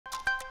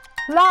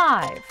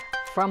Live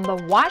from the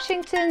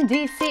Washington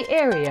DC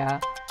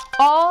area,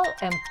 all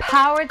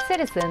empowered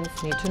citizens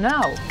need to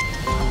know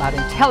about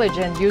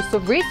intelligent use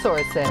of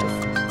resources,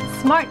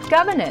 smart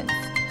governance,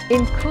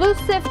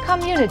 inclusive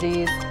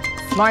communities,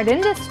 smart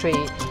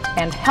industry,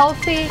 and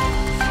healthy,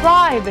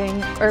 thriving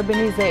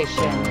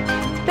urbanization.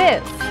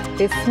 This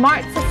is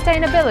Smart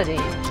Sustainability,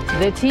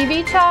 the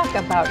TV talk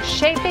about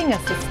shaping a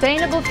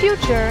sustainable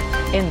future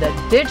in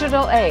the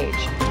digital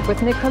age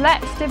with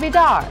Nicolette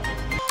DeVidar.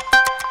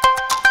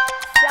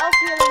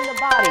 Self-healing the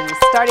body,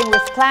 starting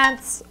with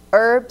plants,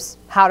 herbs,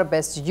 how to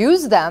best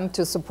use them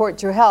to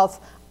support your health,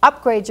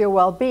 upgrade your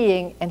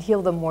well-being, and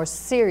heal the more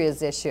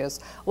serious issues.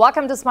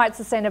 Welcome to Smart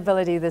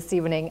Sustainability this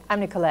evening. I'm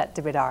Nicolette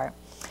DeVidar.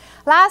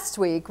 Last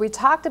week, we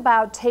talked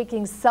about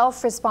taking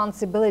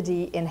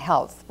self-responsibility in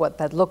health, what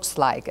that looks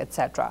like,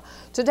 etc.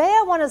 Today,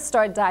 I want to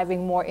start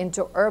diving more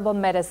into herbal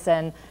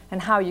medicine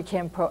and how you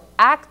can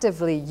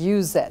proactively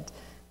use it.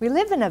 We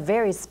live in a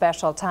very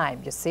special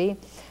time, you see,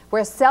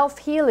 where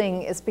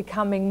self-healing is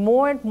becoming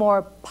more and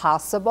more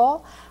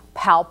possible,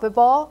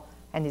 palpable,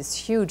 and is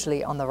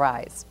hugely on the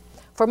rise.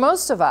 For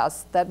most of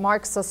us, that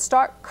marks a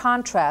stark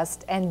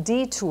contrast and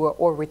detour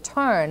or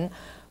return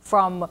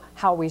from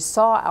how we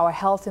saw our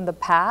health in the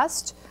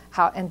past,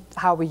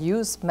 how we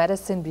used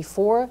medicine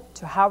before,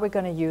 to how we're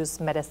going to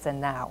use medicine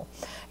now.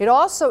 It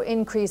also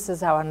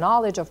increases our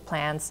knowledge of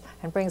plants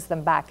and brings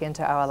them back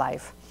into our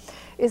life.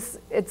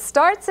 It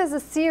starts as a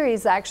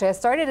series, actually. I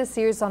started a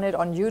series on it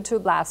on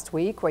YouTube last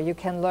week where you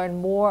can learn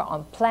more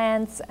on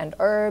plants and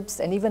herbs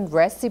and even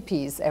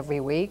recipes every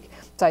week.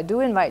 So I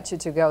do invite you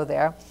to go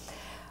there.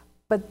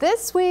 But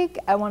this week,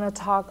 I want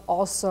to talk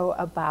also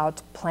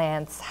about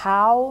plants,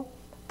 how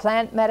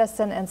plant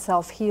medicine and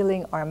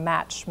self-healing are a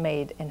match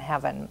made in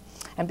heaven.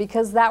 And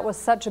because that was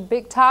such a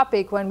big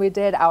topic when we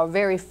did our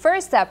very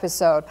first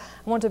episode,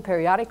 I want to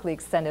periodically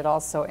extend it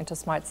also into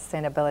Smart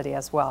Sustainability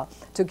as well,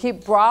 to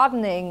keep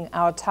broadening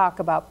our talk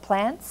about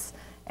plants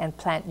and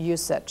plant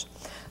usage.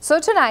 So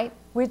tonight,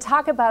 we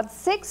talk about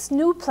 6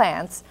 new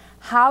plants,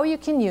 how you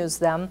can use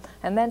them,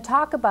 and then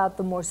talk about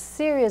the more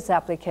serious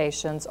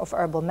applications of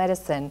herbal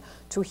medicine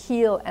to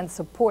heal and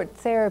support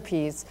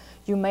therapies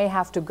you may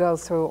have to go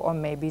through or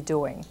may be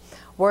doing.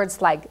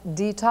 Words like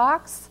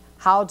detox,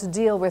 how to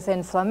deal with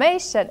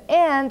inflammation,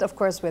 and of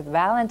course with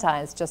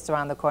Valentine's just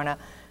around the corner,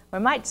 we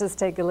might just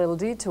take a little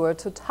detour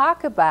to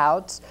talk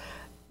about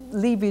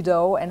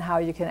libido and how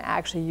you can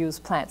actually use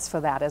plants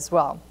for that as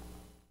well.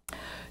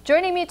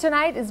 Joining me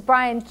tonight is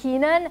Brian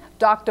Keenan,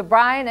 Dr.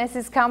 Brian, as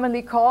he's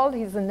commonly called.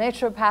 He's a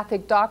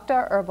naturopathic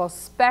doctor, herbal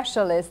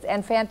specialist,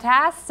 and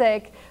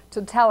fantastic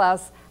to tell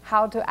us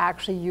how to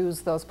actually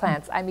use those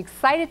plants. I'm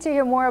excited to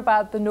hear more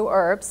about the new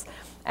herbs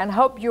and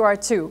hope you are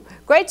too.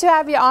 Great to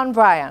have you on,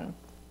 Brian.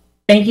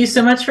 Thank you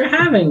so much for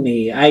having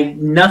me.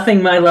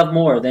 Nothing I love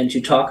more than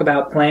to talk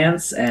about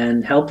plants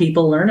and help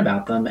people learn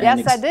about them.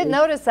 Yes, I did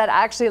notice that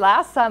actually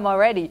last time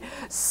already.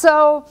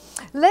 So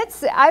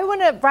I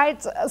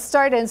want to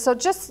start in. So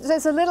just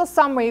as a little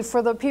summary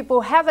for the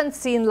people who haven't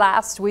seen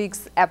last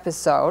week's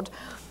episode.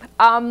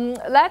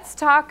 Let's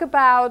talk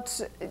about,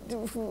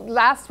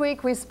 last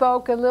week we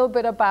spoke a little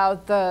bit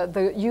about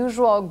the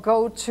usual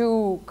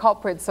go-to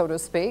culprit, so to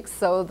speak.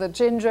 So the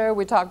ginger,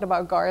 we talked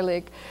about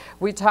garlic,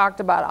 we talked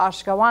about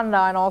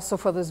ashwagandha, and also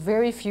for those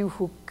very few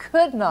who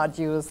could not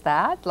use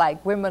that,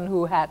 like women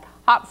who had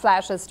hot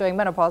flashes during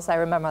menopause. I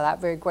remember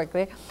that very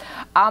quickly.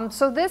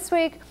 So this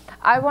week,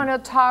 I want to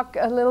talk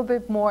a little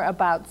bit more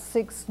about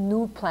 6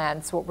 new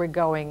plants, what we're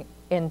going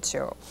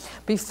into.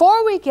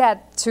 Before we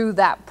get to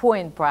that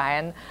point,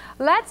 Brian,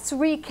 let's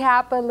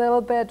recap a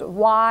little bit.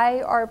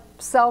 Why are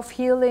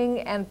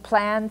self-healing and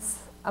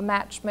plants a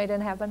match made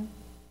in heaven?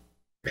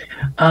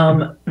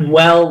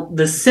 Well,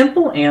 the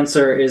simple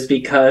answer is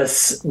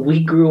because we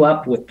grew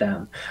up with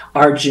them.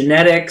 Our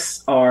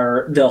genetics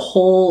are the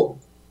whole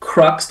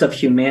crux of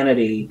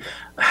humanity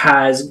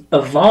has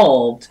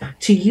evolved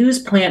to use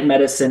plant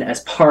medicine as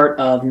part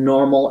of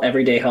normal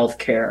everyday health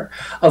care.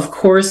 Of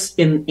course,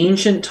 in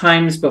ancient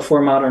times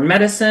before modern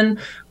medicine,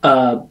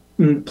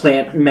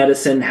 plant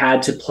medicine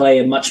had to play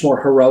a much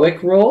more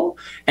heroic role,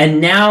 and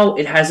now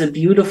it has a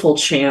beautiful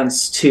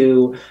chance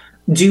to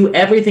do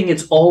everything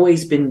it's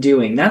always been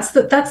doing. That's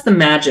the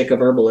magic of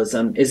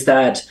herbalism, is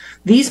that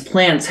these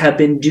plants have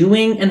been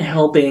doing and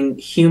helping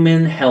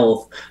human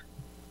health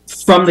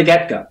from the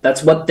get-go.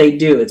 That's what they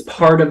do. It's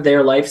part of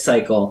their life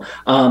cycle.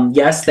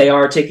 Yes, they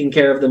are taking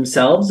care of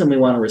themselves, and we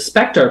want to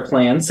respect our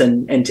plants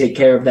and take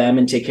care of them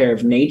and take care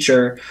of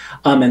nature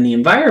and the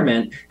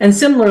environment. And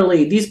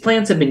similarly, these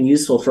plants have been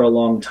useful for a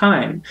long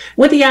time.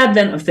 With the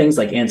advent of things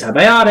like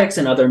antibiotics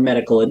and other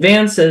medical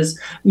advances,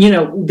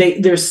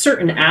 there's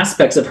certain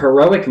aspects of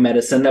heroic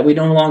medicine that we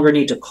no longer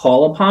need to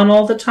call upon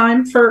all the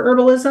time for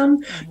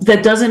herbalism.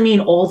 That doesn't mean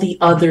all the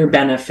other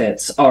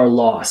benefits are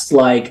lost,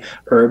 like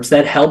herbs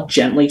that help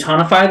gently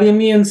tonify the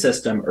immune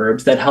system,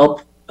 herbs that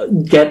help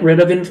get rid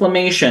of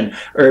inflammation,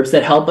 herbs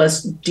that help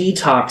us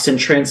detox and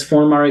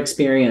transform our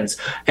experience,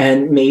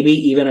 and maybe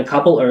even a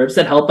couple herbs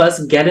that help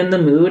us get in the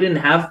mood and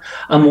have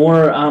a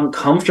more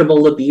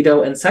comfortable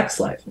libido and sex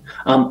life.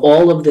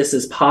 All of this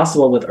is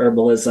possible with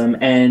herbalism,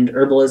 and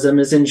herbalism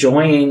is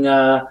enjoying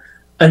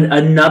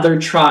another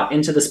trot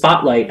into the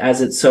spotlight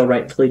as it so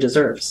rightfully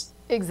deserves.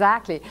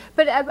 Exactly.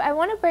 But I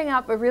want to bring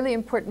up a really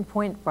important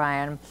point,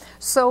 Brian.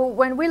 So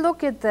when we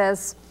look at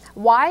this,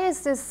 why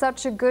is this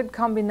such a good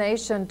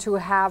combination to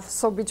have,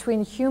 so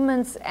between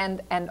humans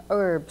and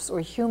herbs, or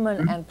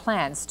human and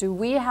plants? Do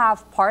we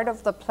have part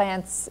of the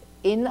plants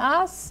in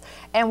us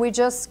and we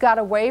just got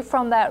away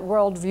from that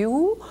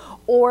worldview?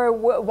 Or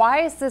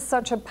why is this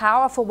such a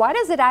powerful, why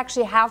does it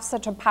actually have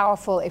such a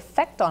powerful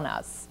effect on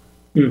us?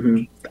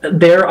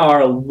 There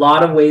are a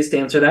lot of ways to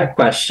answer that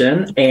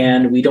question,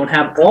 and we don't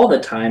have all the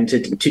time to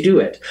do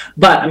it.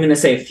 But I'm going to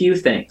say a few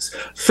things.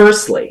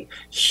 Firstly,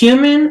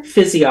 human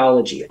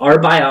physiology, our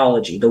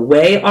biology, the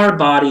way our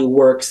body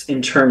works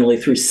internally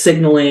through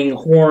signaling,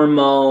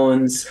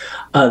 hormones,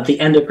 the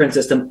endocrine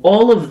system,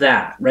 all of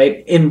that,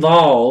 right,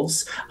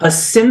 involves a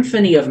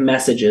symphony of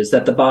messages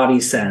that the body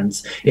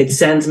sends. It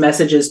sends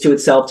messages to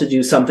itself to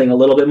do something a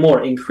little bit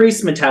more,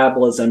 increase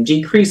metabolism,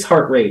 decrease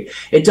heart rate.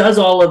 It does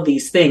all of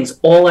these things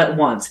all at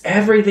once.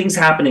 Everything's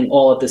happening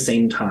all at the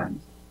same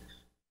time.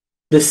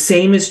 The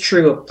same is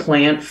true of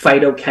plant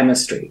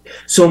phytochemistry.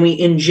 So when we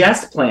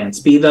ingest plants,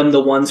 be them the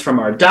ones from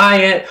our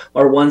diet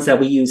or ones that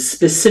we use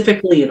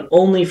specifically and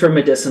only for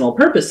medicinal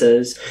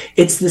purposes,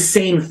 it's the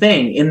same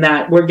thing in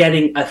that we're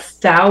getting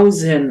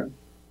 1,000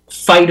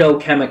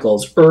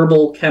 phytochemicals,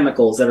 herbal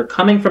chemicals that are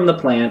coming from the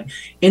plant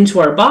into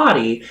our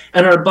body,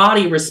 and our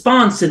body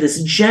responds to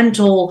this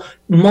gentle,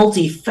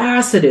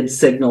 multifaceted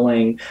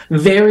signaling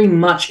very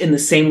much in the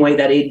same way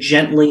that it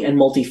gently and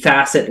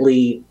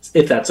multifacetedly,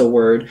 if that's a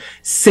word,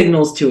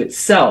 signals to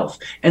itself.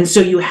 And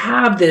so you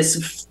have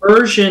this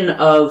version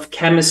of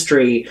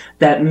chemistry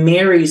that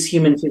marries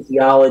human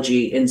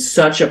physiology in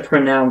such a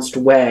pronounced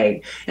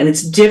way. And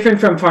it's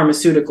different from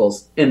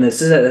pharmaceuticals. And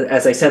this is,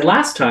 as I said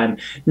last time,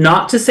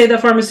 not to say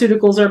that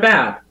pharmaceuticals are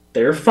bad.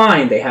 They're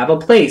fine. They have a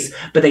place.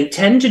 But they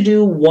tend to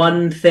do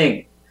one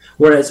thing.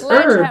 Whereas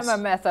herbs,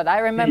 method. I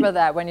remember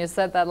that when you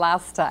said that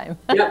last time.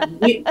 Yeah,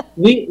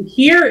 we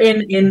here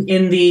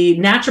in the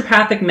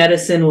naturopathic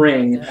medicine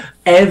ring, yeah,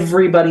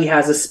 everybody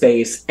has a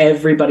space,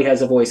 everybody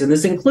has a voice, and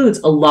this includes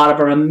a lot of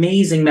our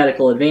amazing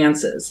medical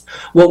advances.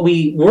 What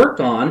we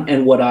work on,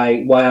 and why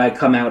I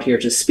come out here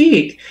to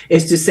speak,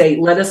 is to say,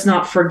 let us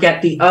not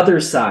forget the other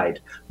side,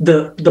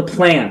 the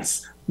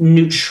plants,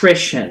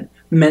 nutrition,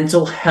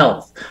 mental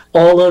health.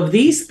 All of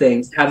these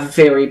things have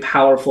very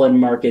powerful and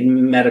marked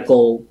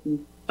medical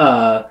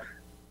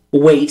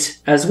weight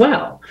as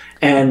well.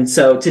 And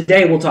so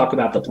today we'll talk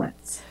about the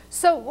plants.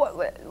 So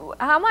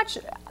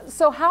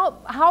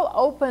how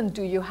open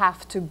do you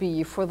have to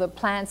be for the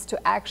plants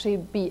to actually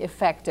be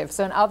effective?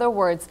 So in other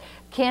words,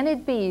 can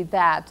it be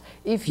that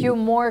if you're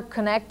more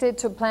connected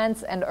to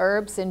plants and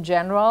herbs in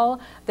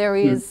general, there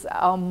is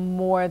a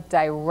more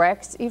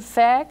direct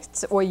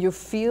effect, or you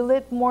feel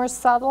it more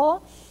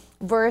subtle,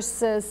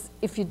 versus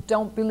if you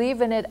don't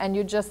believe in it and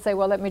you just say,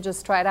 well, let me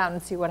just try it out and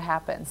see what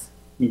happens?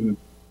 Mm-hmm.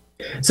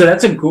 So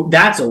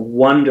that's a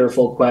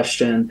wonderful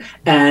question,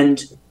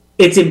 and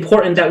it's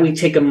important that we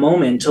take a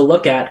moment to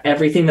look at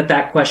everything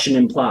that question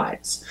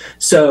implies.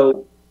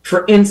 So,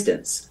 for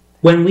instance,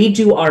 when we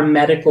do our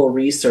medical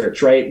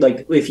research, right,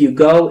 like if you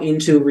go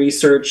into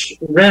research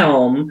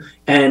realm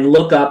and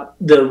look up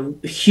the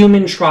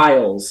human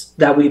trials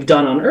that we've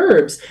done on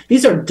herbs,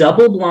 these are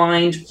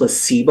double-blind,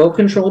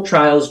 placebo-controlled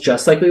trials,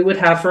 just like we would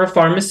have for a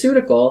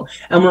pharmaceutical,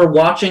 and we're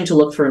watching to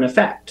look for an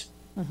effect.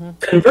 Mm-hmm.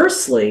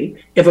 Conversely,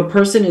 if a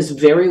person is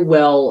very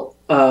well,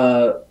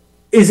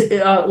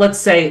 let's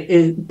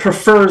say,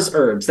 prefers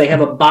herbs, they have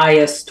a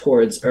bias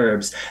towards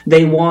herbs,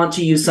 they want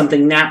to use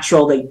something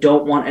natural, they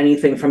don't want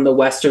anything from the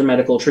Western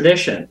medical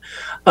tradition,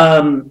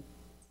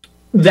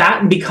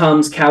 that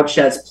becomes couched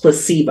as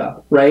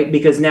placebo, right?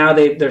 Because now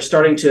they're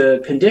starting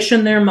to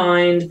condition their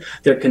mind,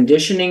 they're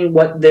conditioning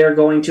what they're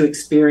going to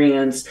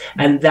experience,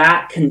 and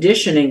that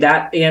conditioning,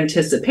 that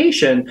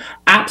anticipation,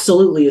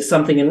 absolutely is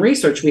something in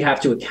research we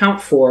have to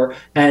account for,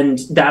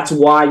 and that's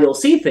why you'll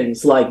see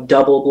things like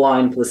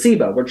double-blind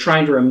placebo. We're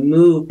trying to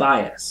remove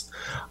bias.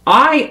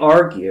 I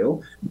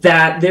argue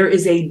that there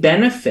is a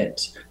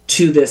benefit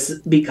to this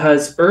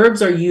because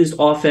herbs are used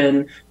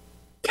often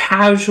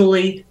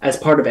casually as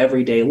part of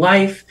everyday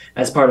life,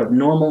 as part of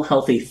normal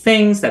healthy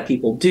things that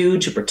people do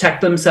to protect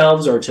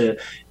themselves or to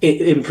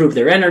improve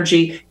their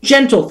energy,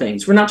 gentle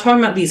things. We're not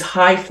talking about these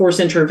high force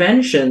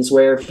interventions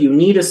where if you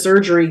need a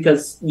surgery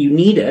because you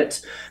need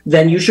it,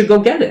 then you should go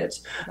get it.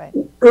 Right.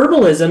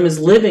 Herbalism is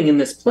living in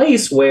this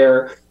place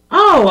where,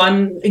 oh,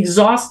 I'm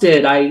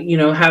exhausted. I,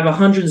 have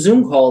 100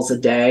 Zoom calls a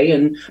day,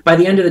 and by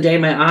the end of the day,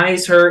 my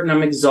eyes hurt and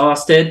I'm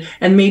exhausted.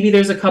 And maybe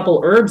there's a couple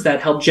herbs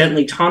that help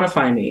gently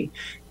tonify me.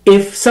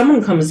 if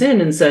someone comes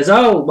in and says,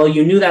 oh, well,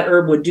 you knew that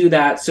herb would do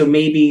that, so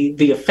maybe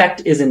the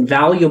effect is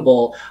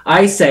invaluable,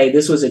 I say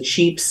this was a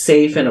cheap,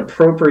 safe, and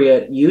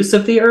appropriate use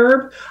of the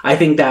herb. I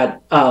think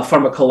that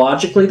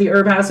pharmacologically the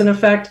herb has an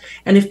effect.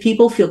 And if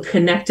people feel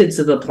connected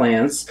to the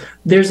plants,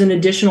 there's an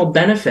additional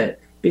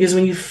benefit. Because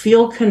when you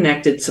feel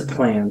connected to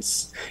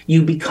plants,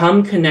 you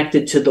become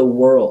connected to the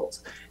world.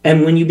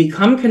 And when you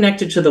become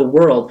connected to the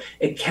world,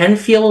 it can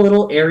feel a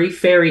little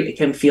airy-fairy, it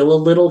can feel a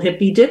little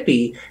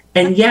hippy-dippy,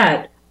 and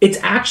yet it's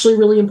actually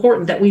really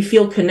important that we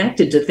feel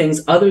connected to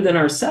things other than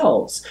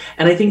ourselves.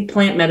 And I think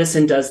plant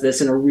medicine does this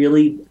in a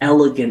really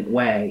elegant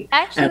way.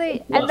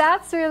 Actually, and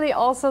that's really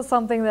also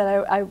something that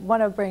I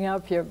want to bring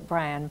up here,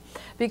 Brian,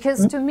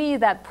 because to me,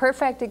 that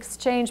perfect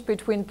exchange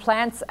between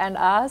plants and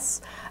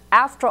us,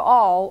 after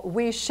all,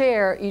 we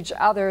share each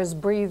other's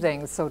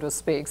breathing, so to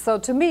speak. So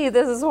to me,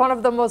 this is one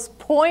of the most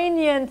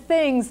poignant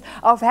things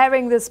of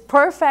having this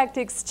perfect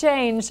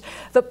exchange.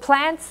 The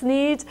plants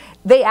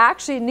they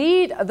actually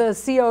need the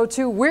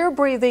CO2 we're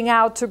breathing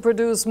out to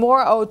produce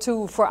more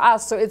O2 for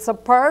us. So it's a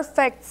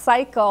perfect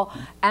cycle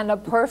and a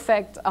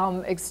perfect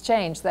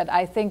exchange that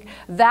I think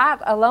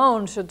that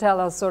alone should tell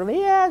us sort of,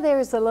 yeah,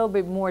 there's a little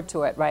bit more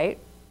to it, right?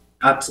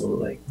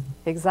 Absolutely.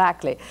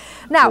 Exactly.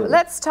 Now,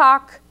 let's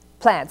talk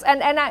plants.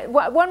 And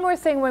one more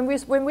thing, when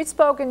we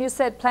spoke and you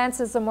said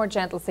plants is a more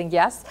gentle thing,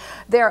 yes,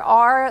 there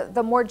are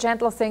the more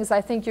gentle things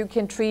I think you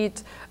can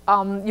treat,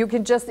 you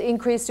can just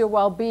increase your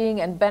well-being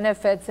and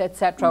benefits,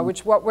 etc.,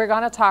 which what we're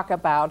going to talk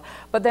about.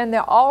 But then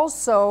there are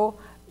also,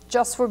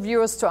 just for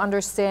viewers to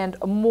understand,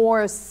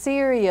 more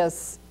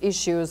serious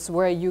issues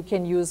where you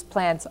can use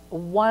plants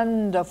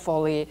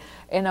wonderfully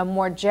in a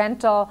more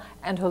gentle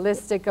and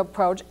holistic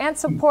approach and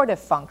supportive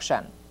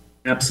function.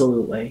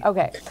 Absolutely.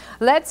 Okay,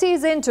 let's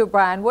ease into,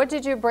 Brian. What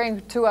did you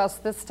bring to us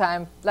this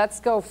time? Let's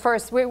go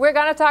first. We're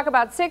going to talk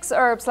about 6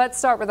 herbs. Let's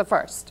start with the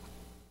first.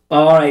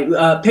 All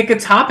right, pick a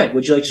topic.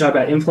 Would you like to talk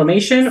about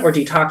inflammation or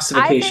detoxification?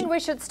 I think we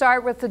should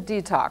start with the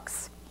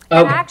detox. Okay.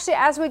 And actually,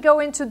 as we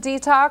go into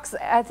detox,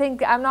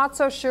 I'm not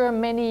so sure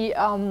many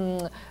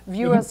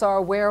viewers are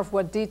aware of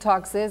what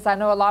detox is. I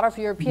know a lot of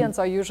Europeans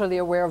are usually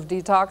aware of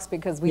detox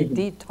because we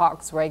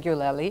detox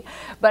regularly.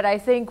 But I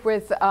think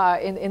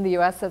in the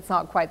US, that's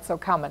not quite so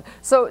common.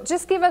 So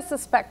just give us a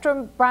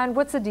spectrum, Brian.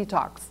 What's a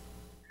detox?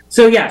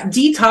 So yeah,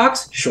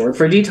 detox, short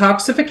for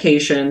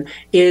detoxification,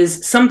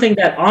 is something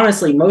that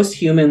honestly most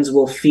humans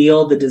will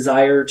feel the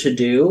desire to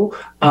do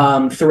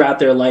throughout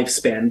their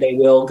lifespan. They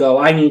will go,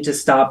 I need to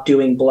stop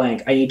doing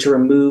blank. I need to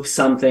remove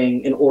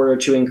something in order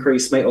to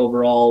increase my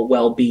overall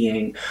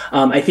well-being.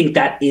 I think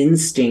that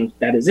instinct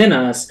that is in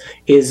us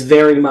is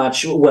very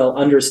much well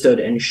understood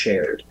and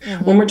shared.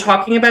 When we're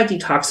talking about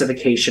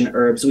detoxification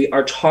herbs, we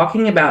are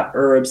talking about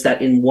herbs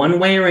that in one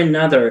way or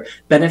another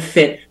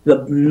benefit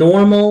the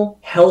normal,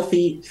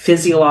 healthy,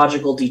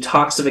 physiological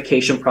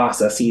detoxification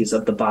processes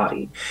of the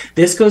body.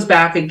 This goes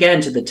back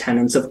again to the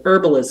tenets of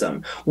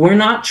herbalism. We're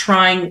not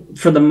trying,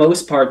 for the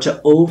most part,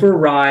 to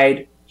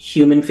override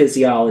human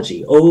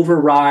physiology,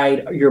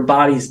 override your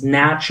body's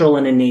natural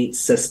and innate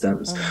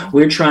systems.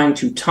 We're trying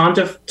to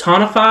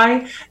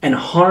tonify and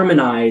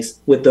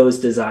harmonize with those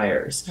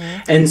desires.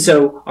 And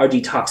so our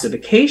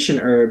detoxification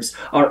herbs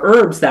are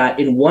herbs that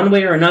in one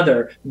way or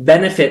another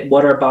benefit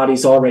what our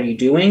body's already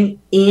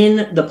doing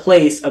in the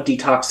place of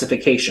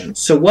detoxification.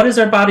 So what does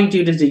our body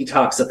do to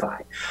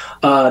detoxify?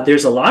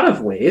 There's a lot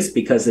of ways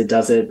because it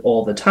does it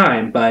all the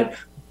time, but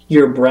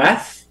your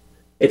breath,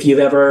 if you've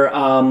ever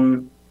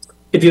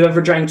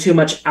drank too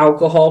much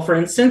alcohol, for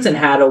instance, and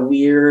had a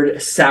weird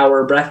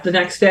sour breath the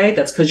next day,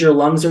 that's because your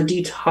lungs are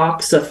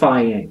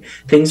detoxifying.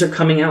 Things are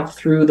coming out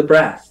through the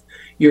breath.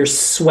 Your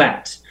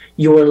sweat,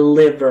 your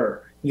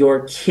liver,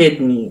 your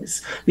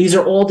kidneys. These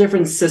are all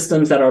different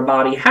systems that our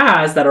body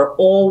has that are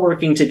all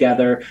working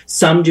together.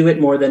 Some do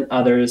it more than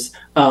others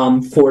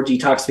for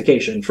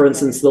detoxification. For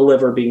instance, the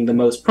liver being the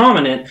most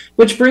prominent,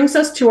 which brings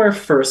us to our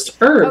first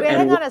herb. Okay,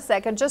 hang on a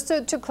second, just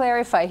to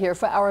clarify here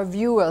for our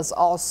viewers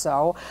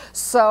also.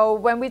 So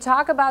when we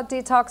talk about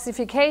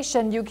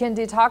detoxification, you can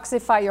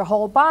detoxify your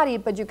whole body,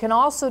 but you can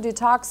also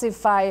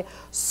detoxify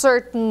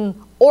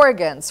certain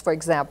organs, for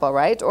example,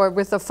 right? Or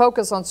with a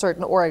focus on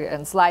certain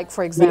organs, like,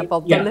 for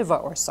example, the liver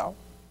or so.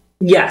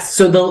 Yes,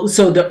 so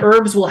the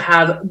herbs will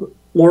have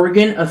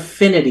organ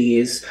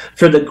affinities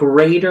for the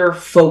greater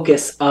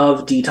focus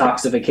of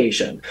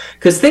detoxification.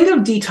 Because think of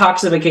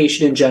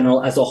detoxification in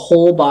general as a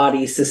whole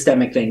body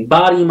systemic thing.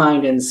 Body,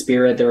 mind, and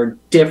spirit. There are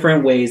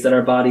different ways that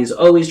our body is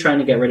always trying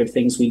to get rid of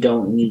things we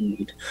don't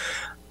need.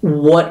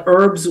 What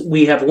herbs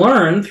we have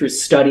learned through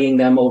studying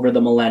them over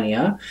the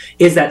millennia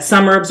is that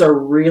some herbs are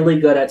really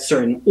good at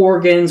certain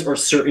organs or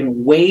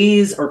certain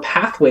ways or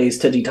pathways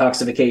to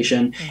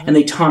detoxification, and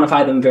they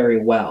tonify them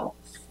very well.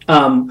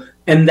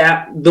 And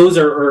those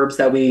are herbs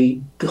that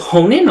we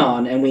hone in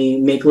on and we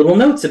make little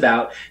notes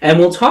about, and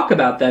we'll talk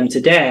about them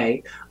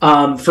today.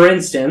 For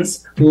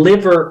instance,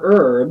 liver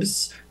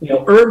herbs,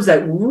 herbs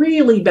that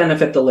really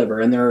benefit the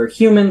liver, and there are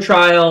human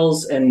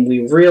trials, and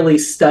we really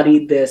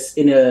studied this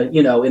in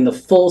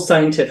the full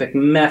scientific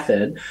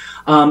method,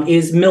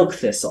 is milk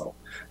thistle.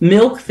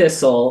 Milk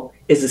thistle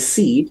is a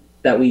seed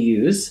that we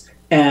use,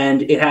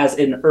 and it has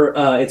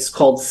it's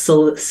called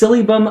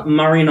Silybum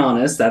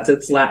marinalis, that's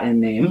its Latin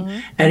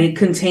name, and it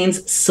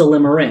contains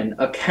silymarin,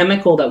 a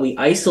chemical that we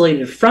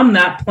isolated from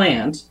that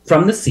plant,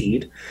 from the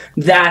seed,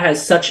 that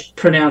has such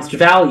pronounced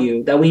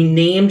value that we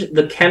named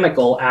the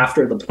chemical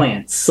after the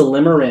plant,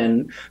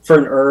 silymarin, for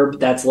an herb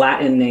that's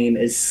Latin name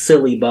is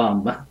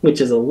Silybum,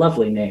 which is a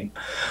lovely name.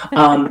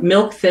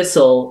 Milk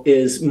thistle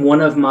is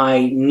one of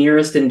my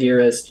nearest and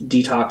dearest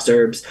detox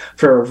herbs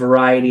for a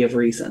variety of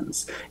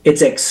reasons.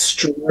 It's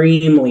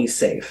extremely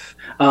safe.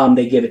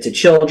 They give it to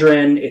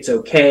children. It's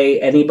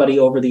okay. Anybody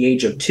over the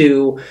age of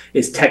 2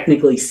 is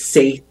technically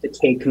safe to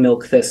take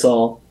milk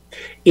thistle.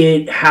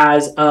 It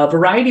has a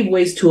variety of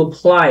ways to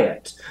apply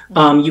it.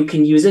 You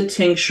can use a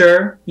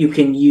tincture,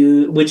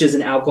 which is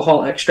an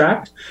alcohol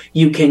extract.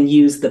 You can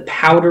use the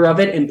powder of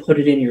it and put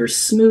it in your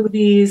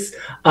smoothies.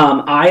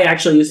 I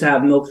actually used to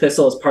have milk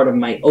thistle as part of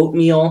my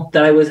oatmeal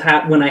that I was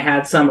when I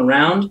had some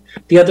around.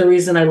 The other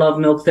reason I love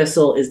milk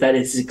thistle is that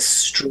it's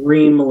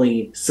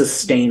extremely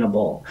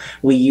sustainable.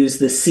 We use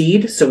the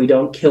seed, so we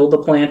don't kill the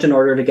plant in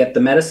order to get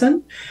the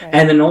medicine. Right.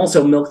 And then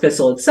also milk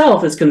thistle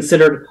itself is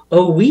considered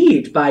a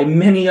weed by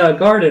many a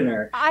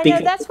gardener. I know,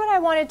 that's what I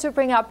wanted to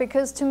bring up,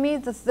 because to me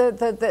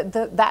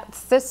that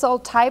thistle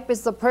type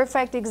is the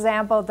perfect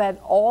example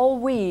that all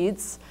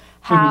weeds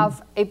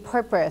have a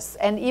purpose.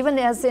 And even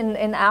as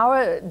in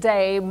our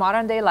day,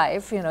 modern day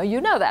life, you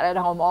know that at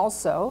home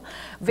also,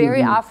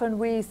 very often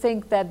we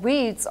think that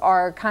weeds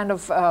are kind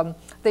of,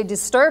 they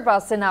disturb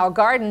us in our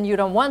garden, you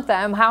don't want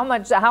them. How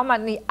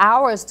many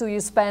hours do you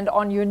spend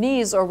on your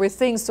knees or with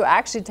things to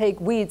actually take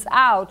weeds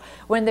out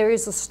when there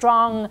is a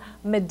strong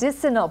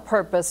medicinal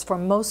purpose for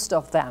most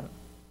of them?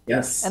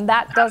 Yes. And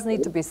that does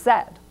need to be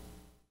said.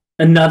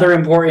 Another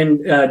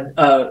important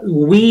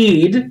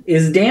weed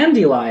is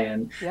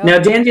dandelion. Yep. Now,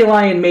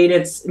 dandelion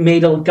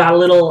got a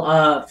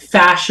little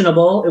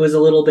fashionable. It was a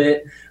little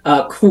bit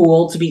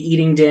cool to be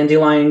eating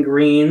dandelion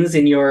greens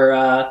in your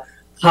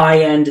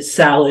high-end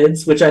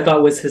salads, which I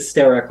thought was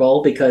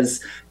hysterical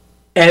because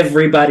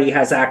everybody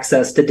has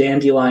access to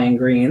dandelion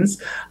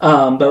greens.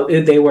 But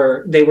they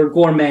were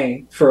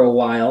gourmet for a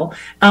while.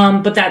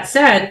 But that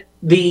said,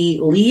 the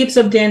leaves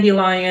of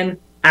dandelion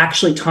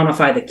actually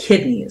tonify the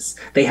kidneys.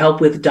 They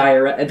help with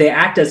they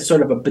act as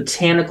sort of a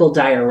botanical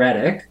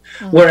diuretic,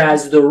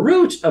 whereas the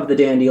root of the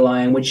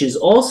dandelion, which is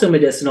also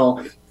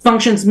medicinal,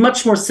 functions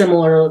much more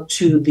similar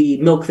to the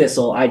milk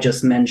thistle I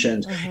just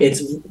mentioned.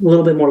 It's a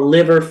little bit more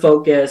liver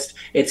focused.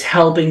 It's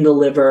helping the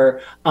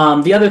liver.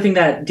 The other thing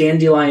that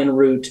dandelion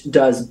root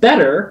does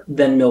better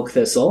than milk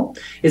thistle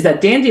is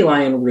that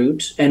dandelion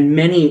root, and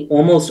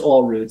almost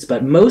all roots,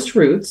 but most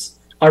roots,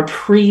 are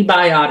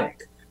prebiotic.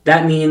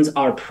 That means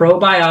our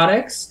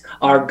probiotics,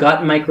 our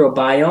gut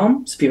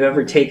microbiome. So if you've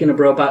ever taken a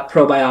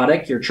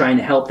probiotic, you're trying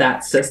to help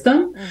that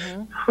system.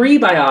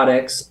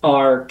 Prebiotics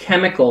are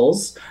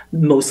chemicals,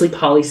 mostly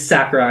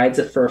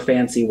polysaccharides, for a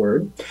fancy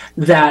word,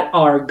 that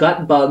our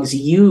gut bugs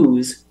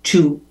use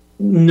to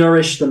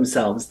nourish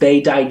themselves.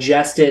 They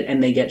digest it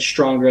and they get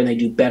stronger and they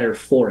do better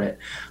for it.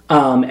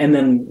 And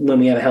then when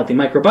we have a healthy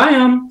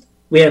microbiome,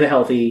 we have a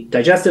healthy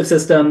digestive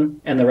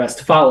system, and the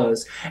rest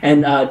follows.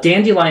 And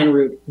dandelion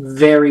root,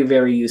 very,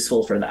 very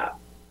useful for that.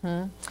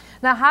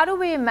 Now, how do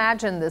we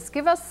imagine this?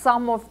 Give us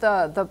some of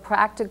the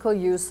practical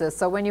uses.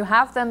 So when you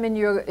have them in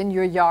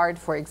your yard,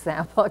 for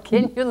example,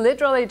 can you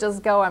literally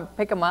just go and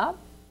pick them up?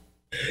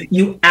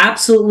 You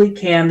absolutely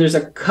can. There's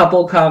a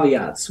couple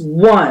caveats.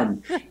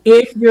 One,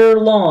 if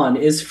your lawn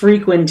is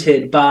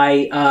frequented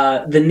by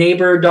the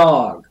neighbor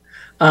dog,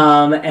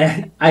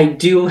 and I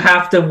do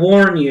have to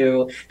warn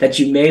you that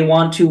you may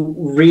want to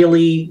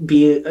really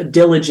be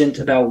diligent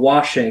about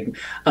washing,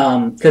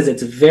 because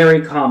it's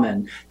very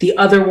common. The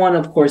other one,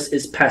 of course,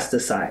 is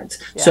pesticides.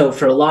 Yeah. So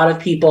for a lot of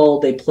people,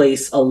 they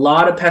place a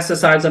lot of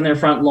pesticides on their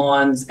front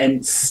lawns,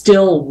 and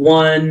still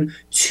 1,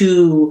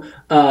 2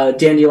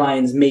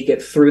 dandelions make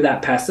it through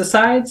that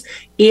pesticides.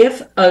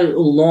 If a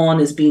lawn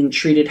is being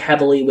treated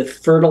heavily with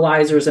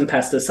fertilizers and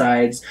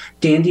pesticides,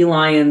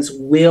 dandelions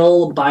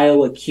will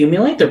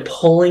bioaccumulate. They're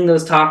pulling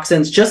those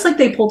toxins, just like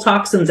they pull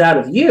toxins out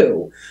of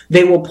you.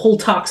 They will pull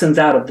toxins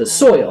out of the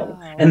soil,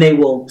 and they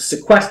will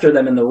sequester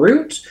them in the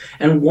root.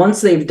 And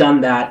once they've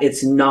done that,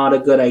 it's not a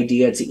good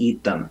idea to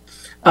eat them.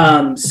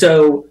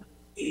 So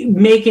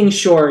making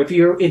sure if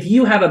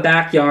you have a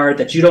backyard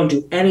that you don't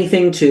do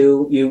anything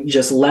to, you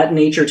just let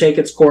nature take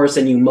its course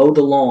and you mow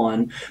the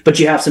lawn, but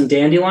you have some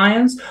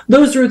dandelions,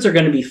 those roots are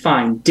going to be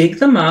fine. Dig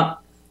them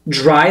up,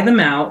 dry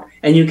them out,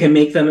 and you can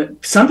make them,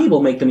 some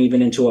people make them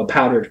even into a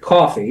powdered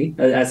coffee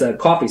as a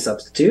coffee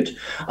substitute.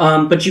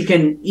 But you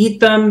can eat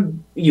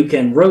them, you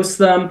can roast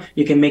them,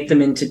 you can make them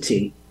into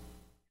tea.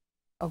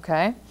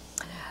 Okay.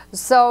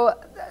 So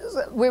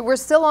we're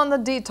still on the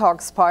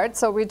detox part.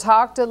 So we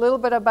talked a little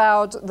bit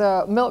about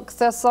the milk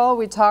thistle.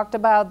 We talked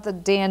about the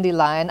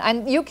dandelion.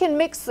 And you can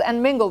mix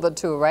and mingle the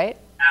two, right?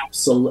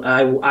 Absolutely.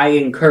 I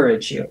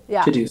encourage you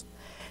to do so.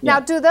 Now,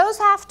 do those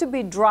have to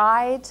be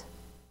dried?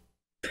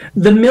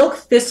 The milk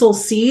thistle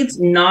seeds,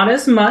 not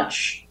as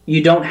much.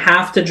 You don't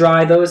have to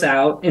dry those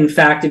out. In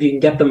fact, if you can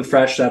get them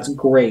fresh, that's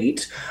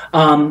great.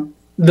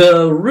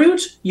 The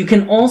root, you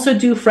can also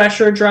do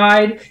fresh or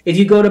dried. If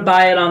you go to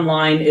buy it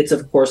online, it's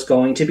of course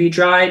going to be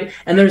dried,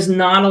 and there's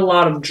not a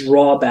lot of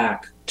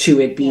drawback to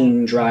it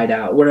being dried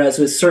out. Whereas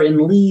with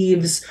certain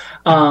leaves,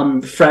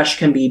 fresh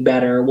can be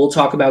better. We'll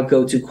talk about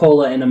gotu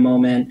kola in a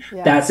moment.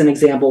 Yeah. That's an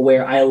example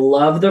where I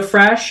love the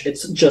fresh.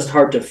 It's just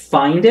hard to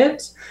find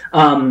it,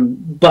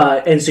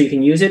 and so you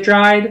can use it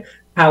dried.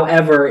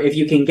 However, if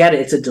you can get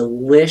it, it's a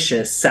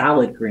delicious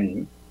salad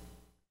green.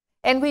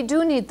 And we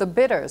do need the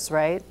bitters,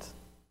 right?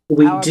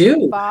 We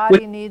do. Our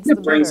body needs the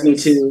brings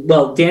bitters. Me to,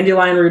 well,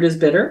 dandelion root is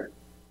bitter.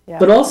 Yeah.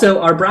 But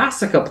also our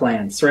brassica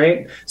plants,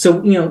 right?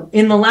 So,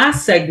 in the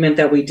last segment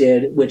that we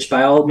did, which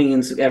by all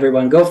means,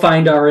 everyone go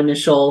find our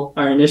initial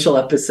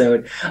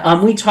episode,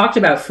 we talked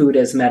about food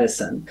as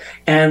medicine.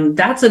 And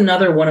that's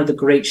another one of the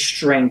great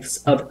strengths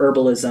of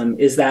herbalism,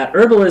 is that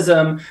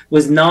herbalism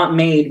was not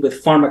made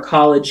with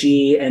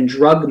pharmacology and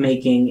drug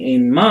making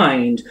in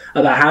mind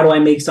about how do I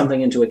make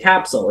something into a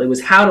capsule. It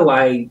was how do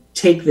I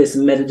take this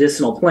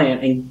medicinal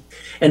plant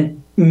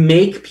and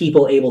make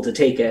people able to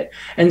take it.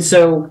 And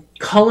so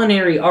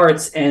culinary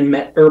arts and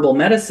herbal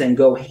medicine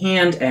go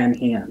hand in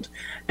hand.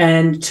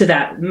 And to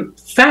that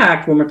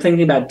fact, when we're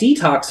thinking about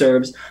detox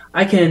herbs,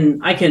 I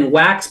can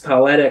wax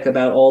poetic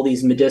about all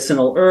these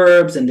medicinal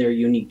herbs and their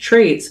unique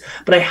traits,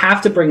 but I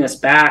have to bring us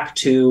back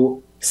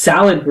to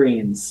salad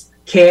greens,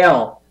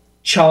 kale,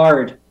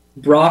 chard,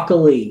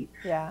 broccoli.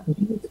 Yeah.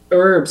 These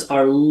herbs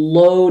are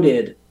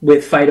loaded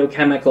with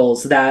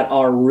phytochemicals that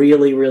are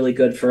really, really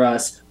good for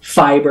us.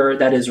 Fiber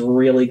that is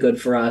really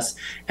good for us.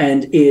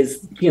 And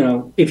is,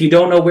 if you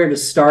don't know where to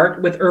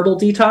start with herbal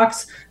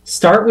detox,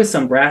 start with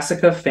some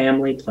brassica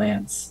family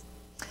plants.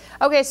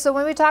 Okay, so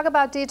when we talk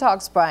about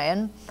detox,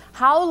 Brian,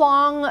 how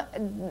long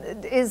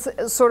is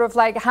sort of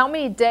like, how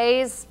many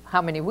days,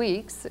 how many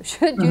weeks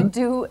should you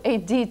do a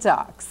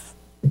detox?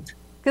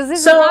 Because this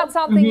is not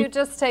something you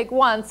just take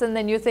once and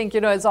then you think,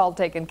 it's all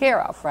taken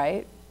care of,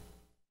 right?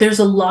 There's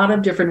a lot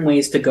of different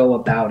ways to go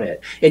about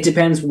it. It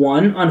depends,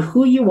 one, on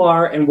who you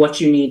are and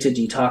what you need to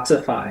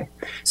detoxify.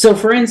 So,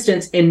 for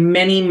instance, in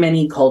many,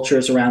 many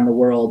cultures around the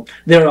world,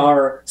 there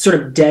are sort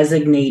of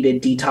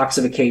designated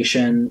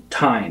detoxification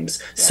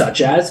times,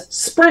 such as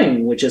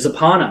spring, which is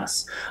upon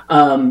us,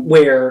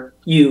 where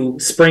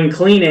spring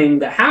cleaning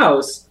the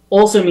house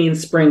also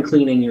means spring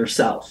cleaning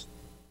yourself,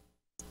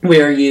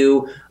 where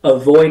you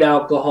avoid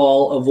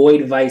alcohol,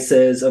 avoid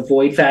vices,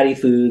 avoid fatty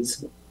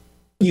foods.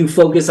 You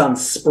focus on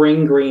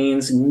spring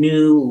greens,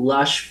 new,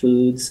 lush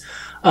foods,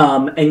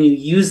 and you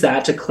use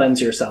that to cleanse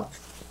yourself.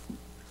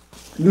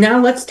 Now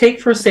let's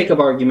take, for sake of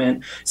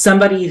argument,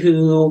 somebody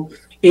who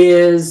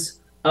is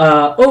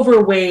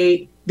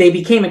overweight. They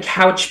became a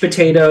couch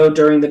potato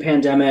during the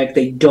pandemic.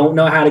 They don't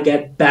know how to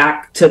get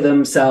back to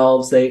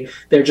themselves. They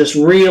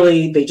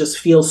just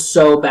feel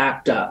so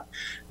backed up.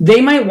 They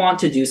might want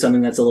to do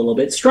something that's a little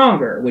bit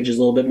stronger, which is a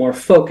little bit more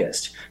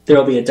focused. There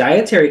will be a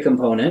dietary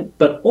component,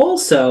 but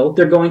also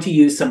they're going to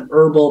use some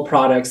herbal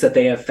products that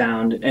they have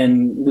found.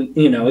 And,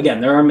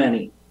 again, there are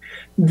many.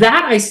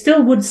 That I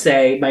still would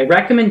say my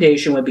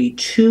recommendation would be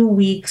 2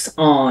 weeks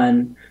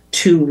on,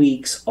 2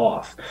 weeks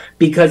off.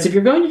 Because if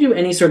you're going to do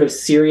any sort of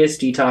serious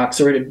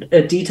detox, or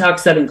a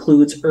detox that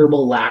includes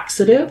herbal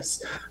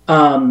laxatives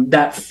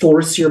that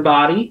force your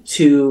body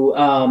to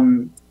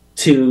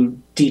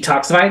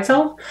detoxify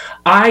itself,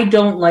 I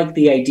don't like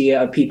the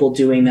idea of people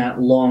doing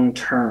that long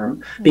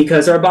term,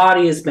 because our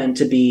body is meant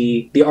to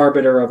be the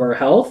arbiter of our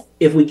health.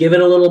 If we give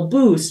it a little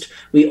boost,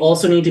 we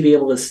also need to be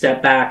able to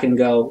step back and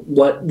go,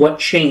 what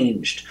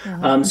changed?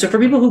 So for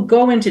people who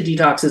go into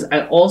detoxes,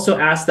 I also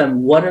ask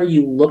them, what are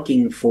you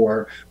looking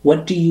for?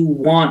 What do you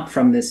want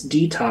from this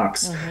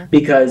detox?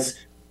 Because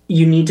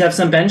you need to have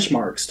some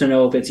benchmarks to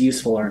know if it's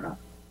useful or not.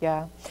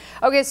 Yeah.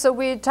 Okay, so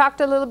we talked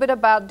a little bit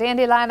about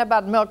dandelion,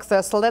 about milk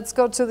thistle. Let's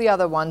go to the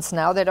other ones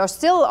now that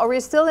are we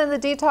still in the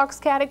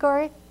detox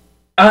category?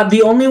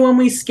 The only one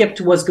we skipped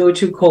was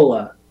gotu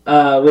kola,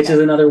 which is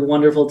another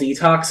wonderful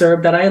detox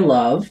herb that I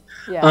love.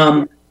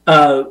 Yeah.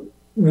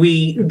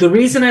 The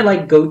reason I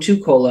like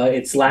gotu kola,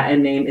 its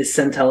Latin name is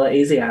Centella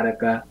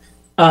asiatica.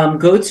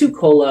 Gotu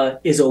kola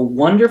is a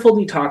wonderful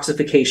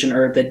detoxification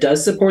herb that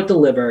does support the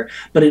liver,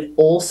 but it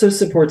also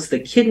supports the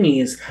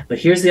kidneys. But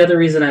here's the other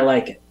reason I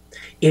like it.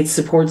 It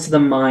supports the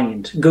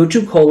mind.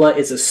 Gotu kola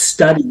is a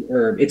study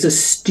herb. It's a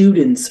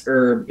student's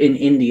herb in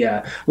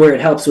India, where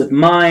it helps with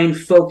mind,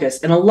 focus.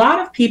 And a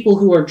lot of people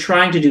who are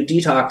trying to do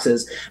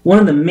detoxes, one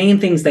of the main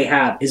things they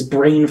have is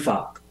brain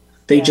fog.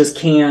 They just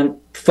can't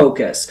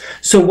focus.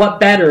 So what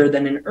better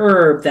than an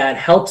herb that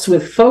helps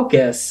with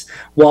focus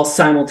while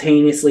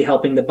simultaneously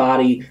helping the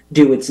body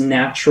do its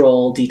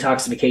natural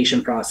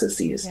detoxification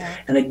processes? Yeah.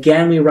 And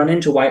again, we run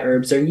into why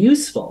herbs are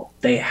useful.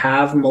 They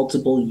have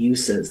multiple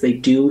uses. They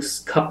do a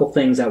couple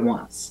things at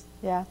once.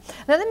 Yeah.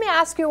 Now let me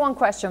ask you one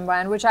question,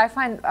 Brian, which I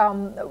find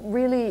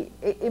really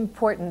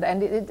important.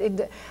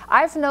 And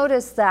I've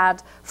noticed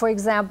that, for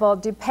example,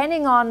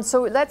 depending on,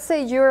 so let's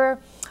say you're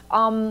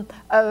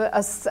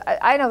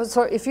I know,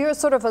 so if you're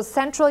sort of a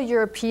Central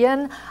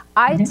European,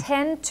 I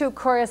tend to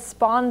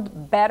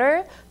correspond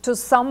better to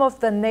some of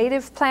the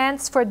native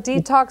plants for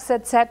detox,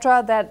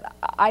 etc., that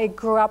I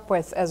grew up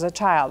with as a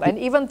child. And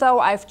even though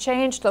I've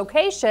changed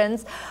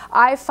locations,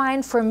 I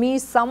find for me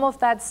some of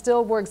that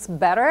still works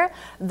better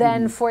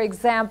than, for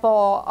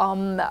example,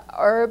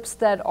 herbs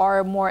that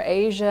are more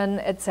Asian,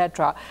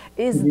 etc.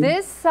 Is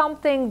this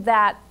something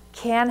that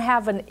can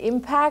have an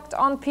impact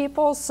on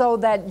people, so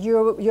that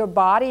your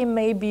body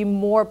may be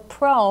more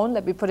prone,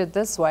 let me put it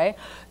this way,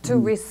 to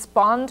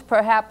respond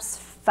perhaps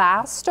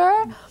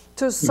faster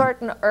to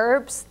certain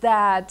herbs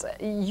that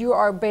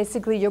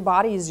your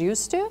body is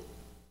used to?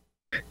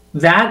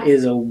 That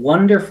is a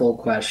wonderful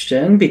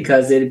question,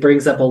 because it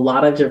brings up a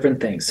lot of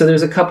different things. So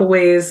there's a couple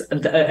ways.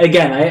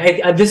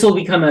 Again, this will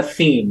become a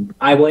theme.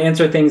 I will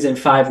answer things in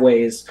 5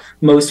 ways,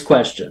 most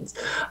questions.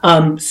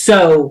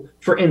 So,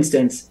 for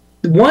instance,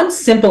 one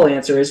simple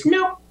answer is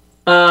no.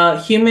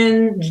 The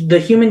human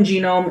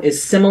genome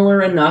is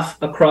similar enough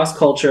across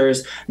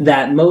cultures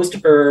that most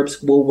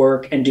herbs will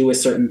work and do a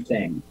certain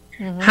thing.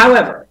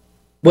 However,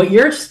 what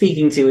you're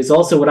speaking to is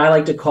also what I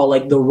like to call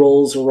like the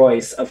Rolls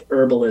Royce of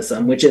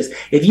herbalism, which is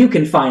if you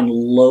can find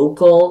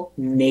local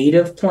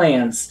native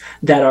plants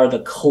that are the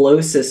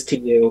closest to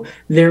you,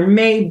 there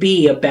may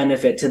be a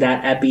benefit to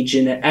that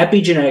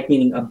epigenetic,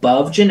 meaning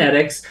above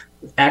genetics,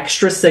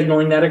 extra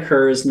signaling that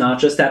occurs, not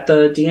just at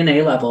the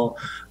DNA level,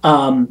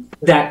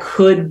 that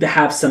could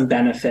have some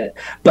benefit.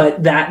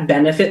 But that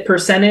benefit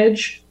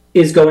percentage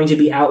is going to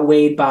be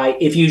outweighed by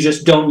if you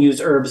just don't use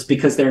herbs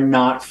because they're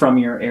not from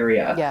your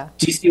area. Yeah.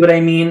 Do you see what I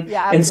mean?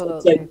 Yeah,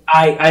 absolutely. And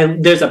so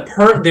like,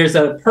 there's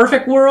a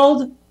perfect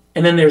world,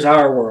 and then there's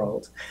our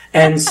world.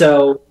 And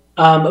so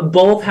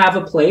both have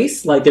a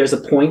place. Like, there's a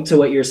point to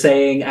what you're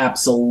saying,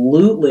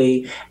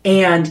 absolutely.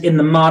 And in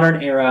the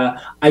modern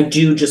era, I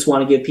do just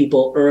want to give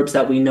people herbs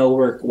that we know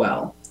work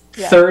well.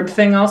 Yeah. Third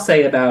thing I'll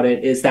say about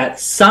it is that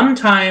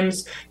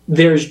sometimes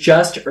there's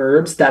just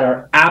herbs that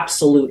are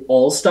absolute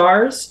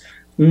all-stars,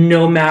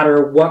 no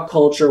matter what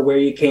culture, where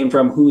you came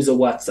from, who's a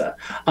what's a.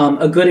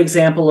 A good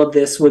example of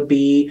this would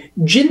be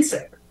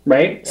ginseng.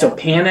 Right? Yeah. So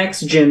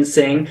Panax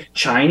ginseng,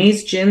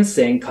 Chinese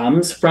ginseng,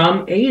 comes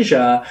from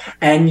Asia,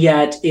 and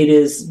yet it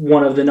is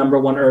one of the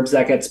 #1 herbs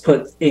that gets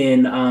put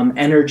in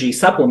energy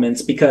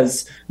supplements,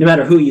 because no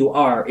matter who you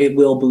are, it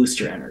will boost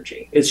your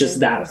energy. It's just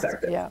that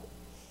effective. Yeah.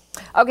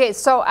 Okay,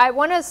 so I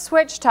want to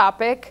switch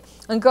topic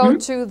and go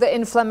to the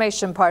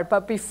inflammation part.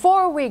 But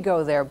before we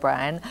go there,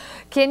 Brian,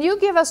 can you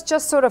give us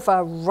just sort of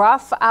a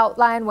rough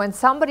outline when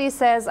somebody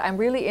says, I'm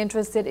really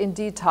interested in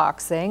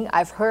detoxing?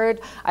 I've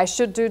heard I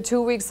should do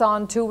 2 weeks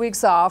on, 2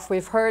 weeks off.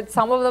 We've heard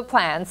some of the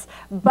plans,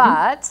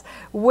 but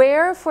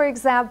where, for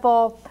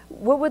example,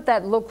 what would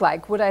that look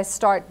like? Would I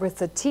start with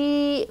the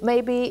tea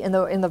maybe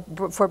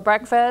for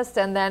breakfast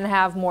and then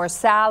have more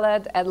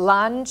salad at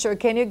lunch? Or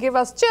can you give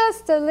us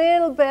just a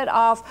little bit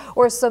of,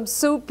 or some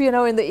soup, you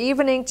know, in the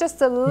evening,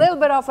 just a little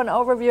bit of an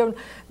overview?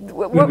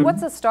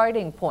 What's the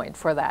starting point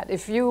for that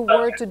if you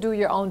were to do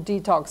your own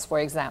detox, for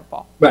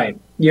example? Right.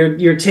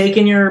 You're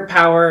taking your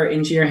power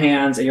into your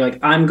hands and you're like,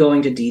 I'm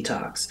going to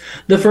detox.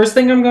 The first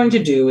thing I'm going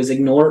to do is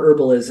ignore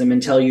herbalism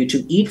and tell you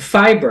to eat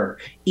fiber,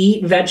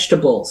 eat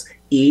vegetables,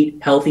 eat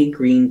healthy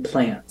green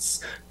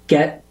plants,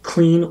 get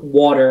clean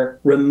water,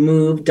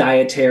 remove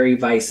dietary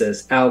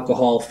vices,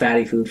 alcohol,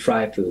 fatty food,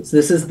 fried foods.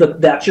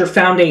 That's your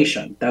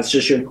foundation. That's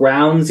just your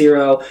ground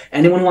zero.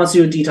 Anyone who wants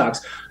to do a detox,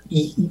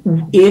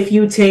 if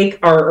you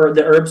take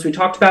the herbs we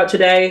talked about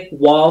today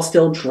while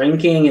still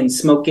drinking and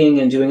smoking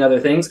and doing other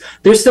things,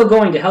 they're still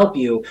going to help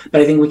you. But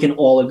I think we can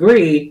all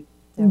agree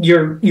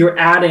you're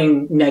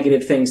adding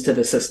negative things to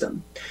the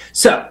system.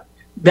 So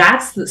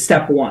that's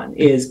step 1,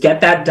 is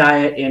get that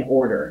diet in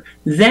order.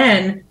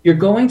 Then you're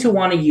going to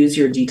want to use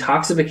your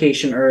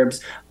detoxification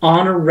herbs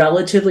on a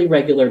relatively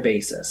regular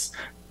basis.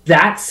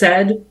 That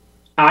said,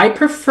 I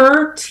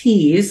prefer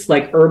teas,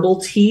 like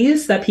herbal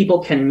teas that people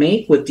can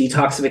make with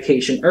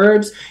detoxification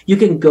herbs. You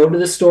can go to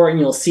the store and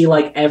you'll see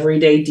like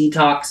everyday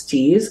detox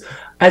teas.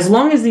 As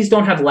long as these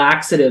don't have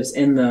laxatives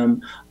in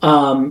them,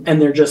 and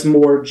they're just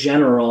more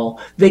general,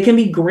 they can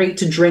be great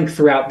to drink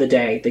throughout the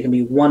day. They can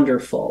be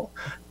wonderful.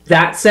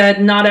 That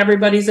said, not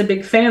everybody's a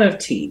big fan of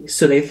tea,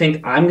 so they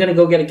think, I'm going to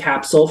go get a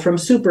capsule from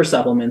Super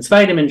Supplements,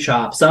 Vitamin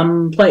Shop,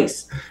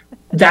 someplace.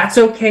 That's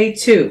okay,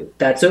 too.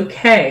 That's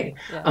okay.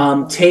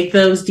 Yeah. Take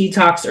those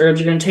detox herbs.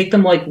 You're going to take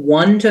them like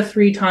 1 to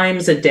 3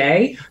 times a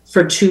day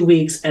for 2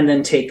 weeks, and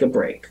then take a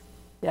break.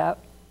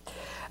 Yep.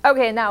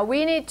 Okay, now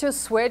we need to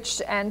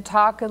switch and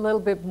talk a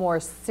little bit more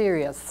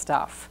serious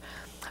stuff.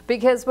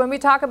 Because when we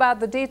talk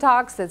about the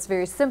detox, it's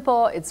very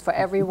simple. It's for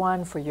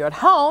everyone. For you at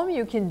home,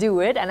 you can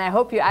do it. And I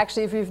hope you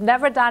actually, if you've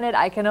never done it,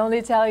 I can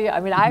only tell you, I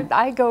mean,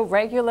 I go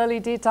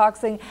regularly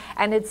detoxing,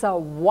 and it's a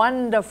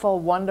wonderful,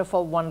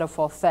 wonderful,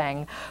 wonderful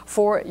thing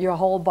for your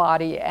whole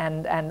body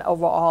and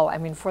overall, I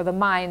mean, for the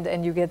mind,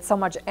 and you get so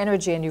much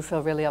energy and you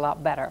feel really a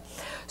lot better.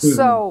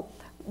 So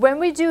when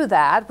we do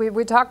that,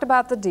 we talked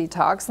about the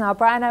detox. Now,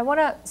 Brian, I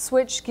want to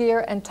switch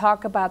gear and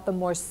talk about the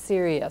more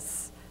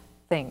serious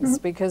things,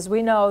 because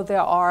we know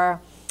there are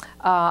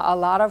a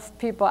lot of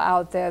people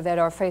out there that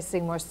are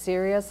facing more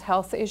serious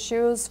health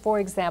issues. For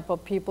example,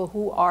 people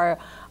who are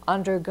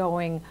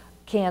undergoing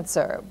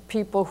cancer,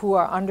 people who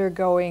are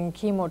undergoing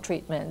chemo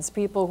treatments,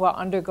 people who are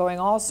undergoing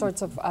all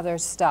sorts of other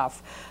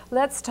stuff.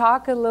 Let's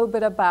talk a little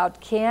bit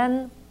about,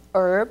 can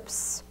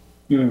herbs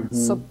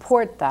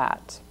support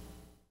that?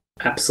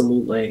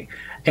 Absolutely.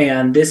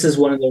 And this is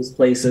one of those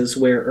places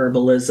where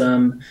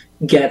herbalism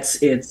gets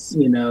its,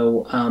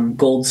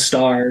 gold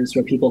stars,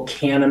 where people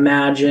can't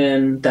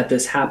imagine that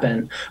this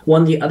happened.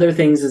 One of the other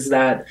things is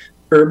that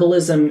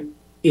herbalism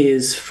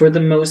is, for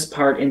the most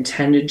part,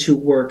 intended to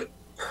work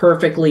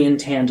perfectly in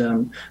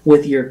tandem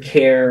with your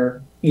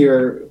care,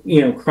 your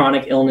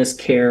chronic illness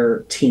care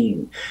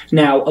team.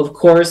 Now, of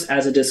course,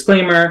 as a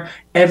disclaimer,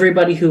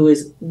 everybody who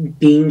is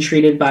being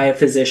treated by a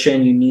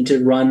physician, you need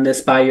to run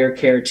this by your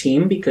care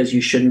team, because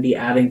you shouldn't be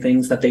adding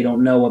things that they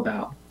don't know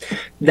about.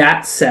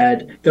 That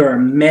said, there are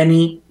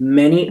many,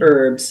 many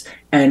herbs,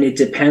 and it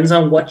depends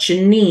on what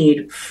you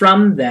need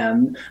from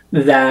them,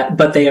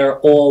 but they are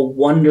all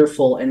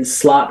wonderful and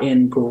slot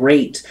in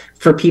great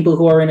for people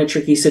who are in a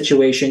tricky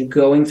situation,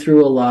 going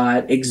through a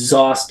lot,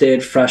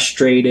 exhausted,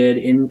 frustrated,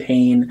 in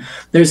pain.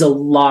 There's a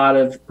lot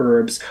of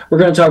herbs. We're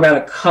going to talk about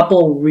a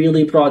couple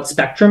really broad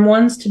spectrum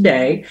ones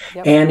today.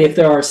 Yep. And if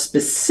there are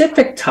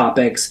specific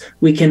topics,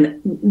 we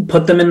can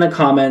put them in the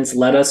comments,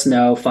 let us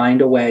know,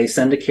 find a way,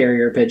 send a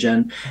carrier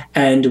pigeon,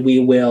 and we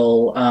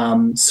will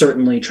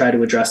certainly try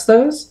to address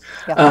those.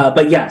 Yep.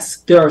 But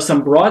yes, there are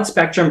some broad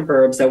spectrum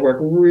herbs that work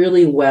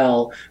really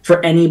well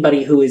for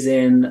anybody who is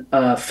in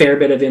a fair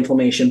bit of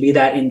inflammation, be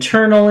that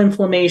internal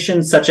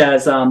inflammation, such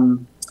as if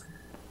you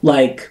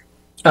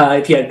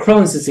had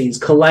Crohn's disease,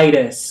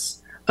 colitis,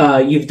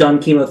 you've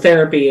done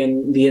chemotherapy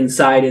and the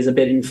inside is a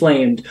bit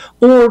inflamed,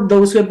 or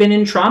those who have been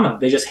in trauma,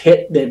 they just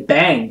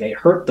they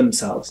hurt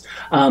themselves.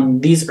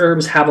 These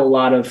herbs have a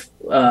lot of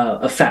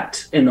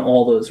effect in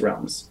all those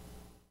realms.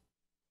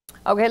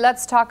 Okay,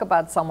 let's talk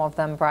about some of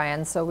them,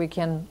 Brian, so we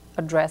can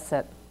address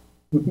it.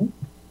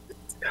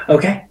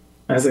 Okay.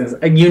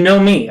 You know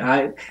me.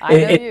 I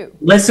know you.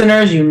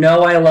 Listeners,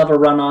 I love a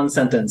run-on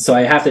sentence, so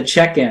I have to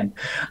check in.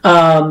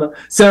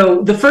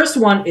 So the first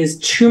one is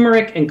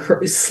turmeric and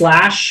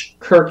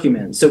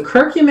curcumin. So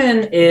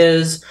curcumin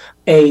is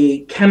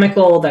a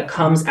chemical that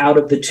comes out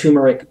of the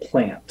turmeric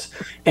plant,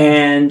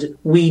 and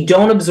we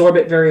don't absorb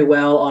it very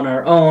well on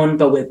our own,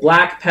 but with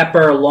black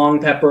pepper, long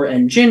pepper,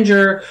 and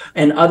ginger,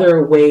 and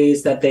other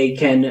ways that they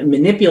can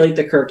manipulate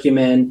the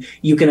curcumin,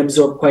 you can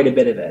absorb quite a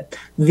bit of it.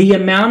 The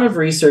amount of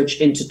research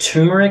into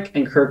turmeric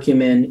and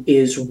curcumin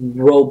is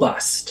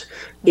robust.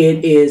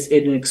 It is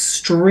an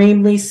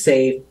extremely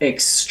safe,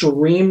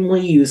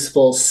 extremely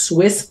useful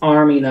Swiss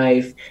Army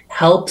knife,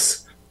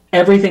 helps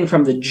everything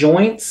from the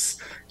joints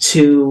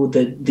to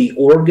the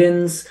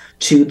organs,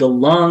 to the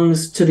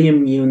lungs, to the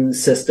immune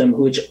system,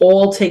 which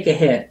all take a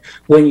hit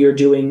when you're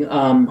doing,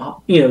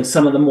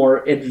 some of the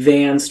more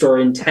advanced or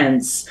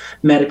intense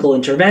medical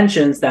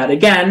interventions that,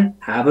 again,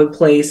 have a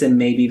place and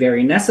may be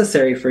very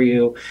necessary for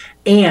you.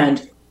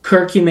 And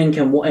curcumin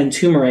and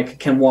turmeric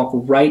can walk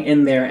right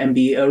in there and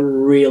be a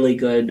really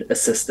good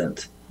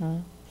assistant.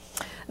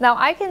 Now,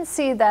 I can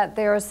see that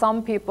there are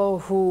some people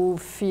who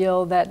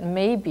feel that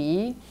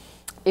maybe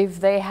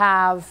if they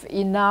have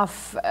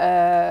enough,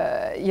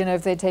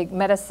 if they take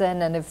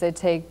medicine and if they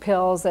take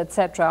pills,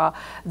 etc.,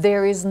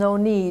 there is no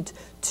need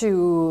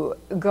to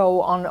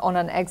go on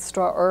an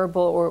extra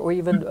herbal or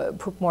even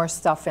put more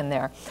stuff in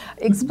there.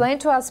 Explain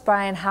to us,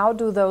 Brian, how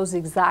do those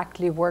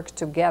exactly work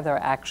together,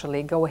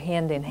 actually go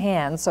hand in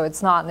hand? So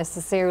it's not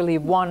necessarily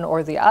one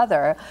or the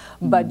other,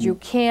 but you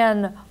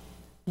can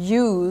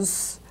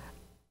use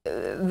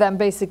them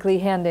basically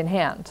hand in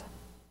hand.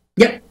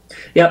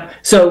 Yep.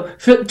 So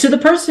to the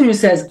person who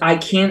says, I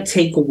can't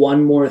take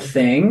one more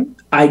thing,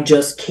 I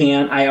just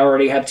can't, I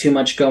already have too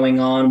much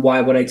going on,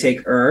 why would I take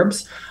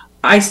herbs?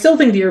 I still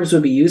think the herbs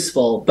would be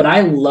useful, but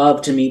I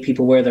love to meet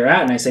people where they're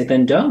at, and I say,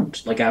 then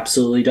don't.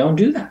 Absolutely don't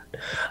do that.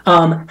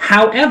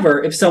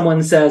 However, if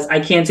someone says, I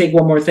can't take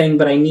one more thing,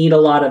 but I need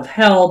a lot of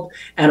help,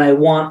 and I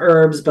want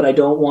herbs, but I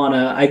don't want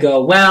to, I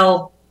go,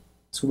 well,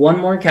 it's one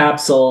more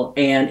capsule,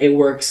 and it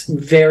works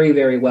very,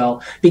 very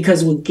well.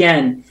 Because,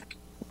 again,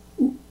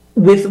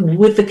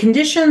 with the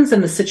conditions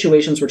and the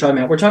situations we're talking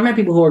about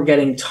people who are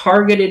getting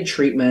targeted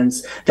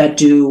treatments that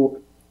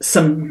do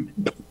some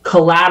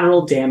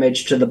collateral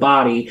damage to the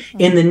body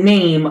in the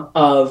name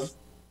of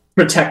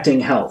protecting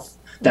health.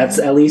 That's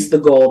at least the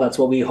goal. That's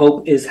what we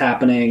hope is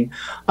happening.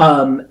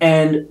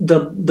 And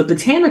the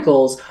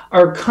botanicals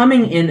are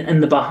coming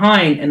in the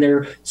behind, and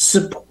they're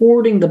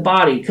supporting the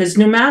body. Because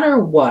no matter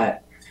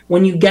what,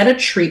 when you get a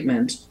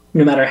treatment,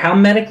 no matter how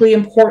medically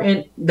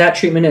important that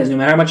treatment is, no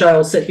matter how much I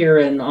will sit here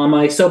and on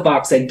my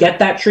soapbox say, get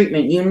that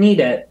treatment, you need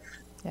it.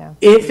 Yeah.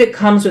 If it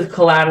comes with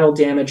collateral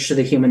damage to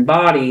the human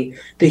body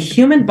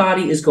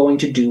is going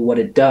to do what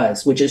it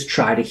does, which is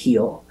try to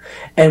heal.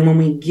 And when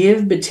we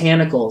give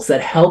botanicals that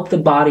help the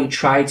body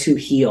try to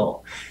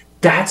heal,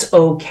 that's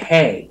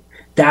okay.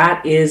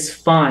 That is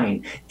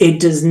fine. It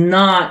does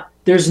not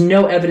there's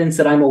no evidence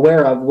that I'm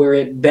aware of where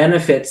it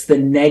benefits the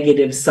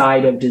negative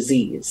side of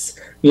disease.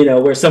 You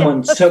know, where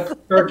someone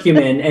took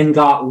curcumin and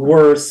got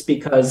worse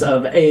because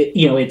of it,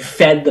 you know, it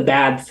fed the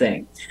bad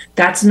thing.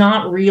 That's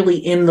not really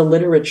in the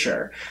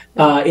literature.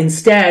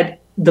 Instead,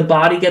 the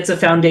body gets a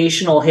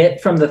foundational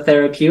hit from the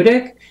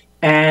therapeutic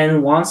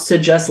and wants to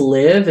just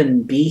live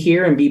and be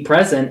here and be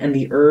present. And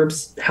the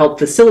herbs help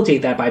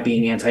facilitate that by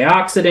being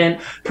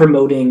antioxidant,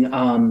 promoting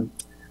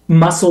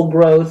muscle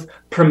growth,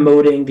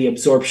 promoting the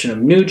absorption of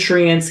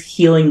nutrients,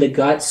 healing the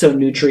gut so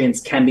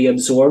nutrients can be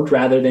absorbed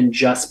rather than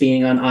just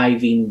being on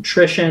IV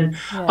nutrition.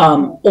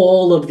 Yeah.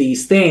 All of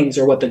these things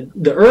are what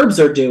the herbs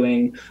are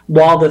doing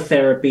while the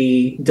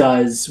therapy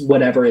does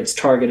whatever its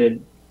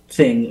targeted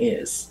thing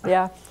is.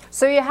 Yeah.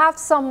 So you have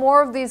some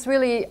more of these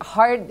really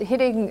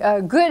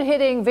hard-hitting,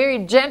 good-hitting, very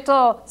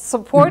gentle,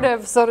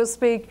 supportive, so to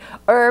speak,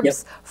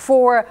 herbs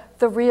for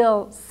the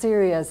real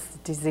serious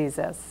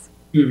diseases.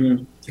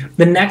 Mm-hmm.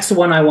 The next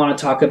one I want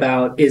to talk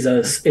about is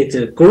it's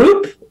a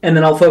group, and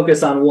then I'll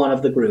focus on one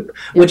of the group,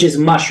 which is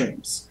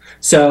mushrooms.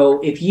 So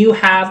if you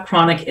have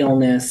chronic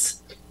illness,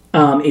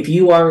 if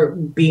you are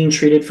being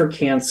treated for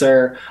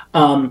cancer,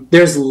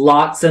 there's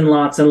lots and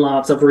lots and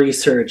lots of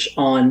research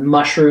on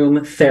mushroom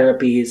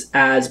therapies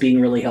as being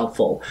really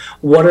helpful.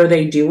 What are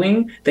they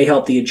doing? They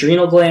help the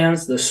adrenal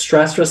glands, the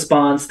stress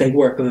response. They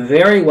work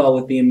very well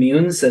with the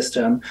immune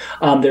system.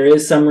 There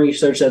is some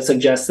research that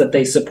suggests that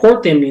they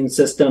support the immune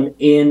system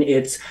in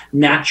its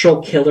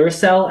natural killer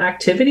cell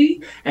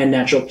activity, and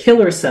natural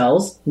killer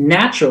cells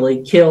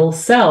naturally kill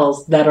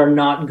cells that are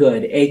not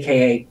good,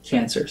 aka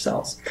cancer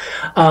cells.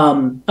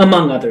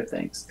 Among other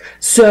things.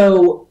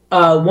 So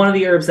one of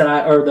the herbs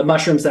the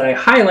mushrooms that I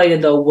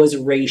highlighted though was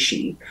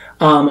reishi,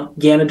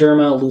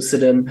 Ganoderma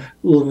lucidum.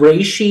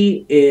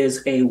 Reishi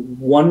is a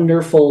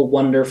wonderful,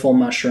 wonderful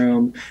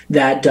mushroom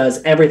that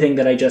does everything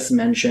that I just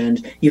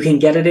mentioned. You can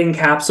get it in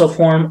capsule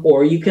form,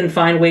 or you can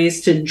find ways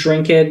to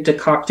drink it,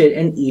 decoct it,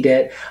 and eat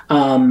it.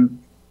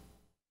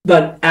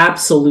 But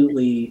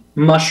absolutely,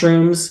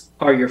 mushrooms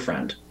are your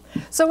friend.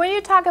 So when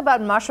you talk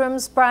about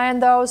mushrooms, Brian,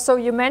 though, so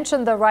you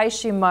mentioned the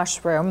reishi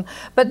mushroom,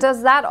 but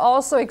does that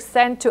also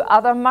extend to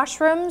other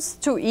mushrooms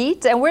to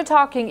eat? And we're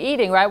talking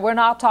eating, right? We're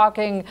not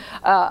talking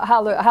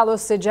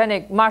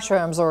hallucinogenic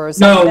mushrooms or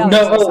something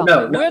else.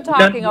 No. We're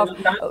talking of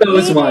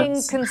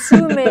eating,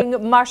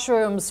 consuming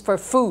mushrooms for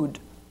food.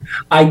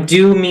 I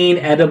do mean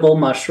edible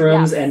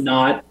mushrooms and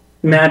not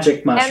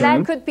magic mushrooms.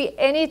 And that could be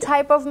any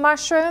type of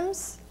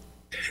mushrooms?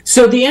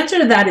 So the answer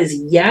to that is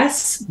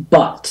yes,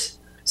 but.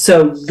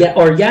 So,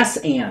 or yes,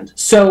 and.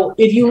 So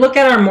if you look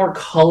at our more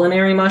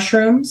culinary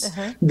mushrooms,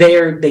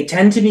 they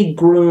tend to be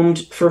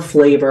groomed for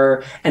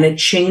flavor, and it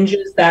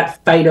changes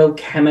that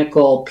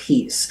phytochemical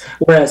piece.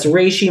 Whereas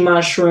reishi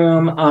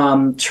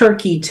mushroom,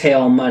 turkey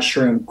tail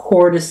mushroom,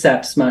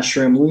 cordyceps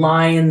mushroom,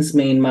 lion's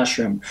mane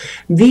mushroom,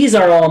 these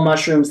are all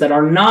mushrooms that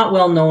are not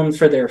well known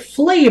for their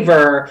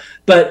flavor,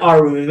 but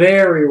are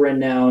very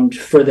renowned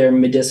for their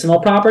medicinal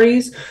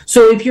properties.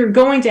 So if you're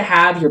going to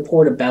have your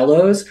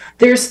portobellos,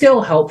 they're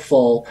still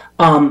helpful.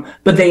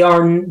 But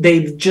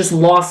they've just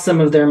lost some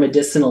of their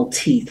medicinal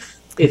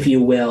teeth, if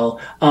you will,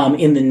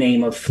 in the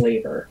name of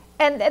flavor.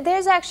 And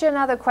there's actually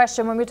another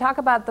question when we talk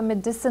about the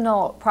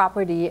medicinal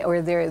property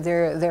or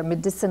their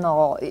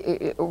medicinal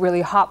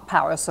really hot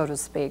power, so to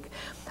speak.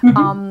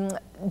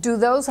 Do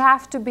those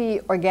have to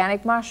be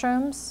organic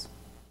mushrooms?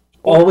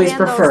 Always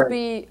prefer. Those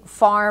be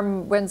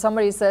farm? When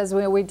somebody says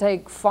we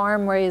take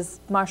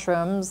farm-raised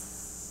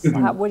mushrooms,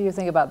 what do you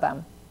think about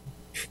them?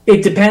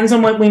 It depends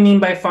on what we mean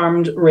by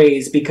farmed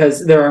raised,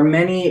 because there are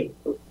many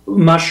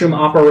mushroom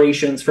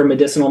operations for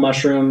medicinal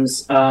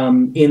mushrooms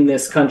in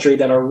this country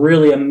that are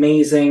really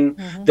amazing.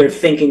 They're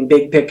thinking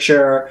big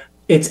picture.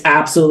 It's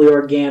absolutely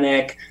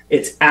organic.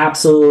 It's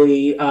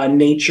absolutely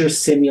nature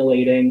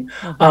simulating.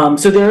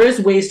 So there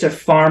is ways to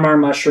farm our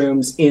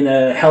mushrooms in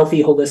a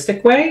healthy,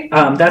 holistic way.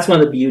 That's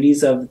one of the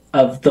beauties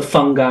of the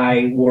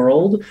fungi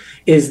world,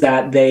 is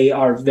that they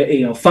are,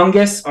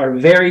 fungus are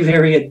very,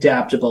 very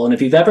adaptable. And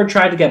if you've ever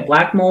tried to get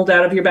black mold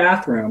out of your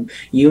bathroom,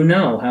 you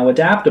know how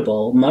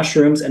adaptable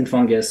mushrooms and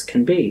fungus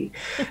can be.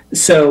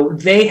 So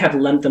they have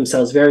lent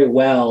themselves very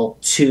well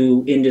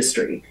to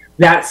industry.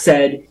 That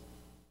said,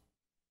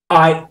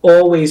 I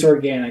always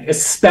organic,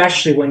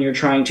 especially when you're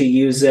trying to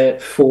use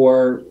it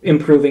for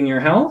improving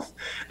your health.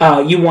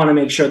 You want to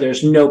make sure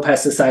there's no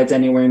pesticides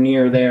anywhere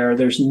near there.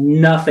 There's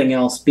nothing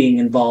else being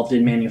involved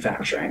in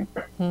manufacturing.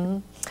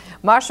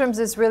 Mushrooms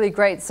is really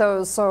great.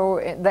 So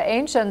the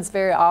ancients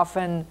very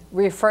often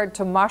referred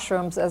to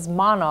mushrooms as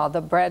manna,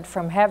 the bread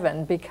from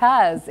heaven,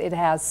 because it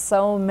has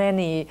so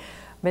many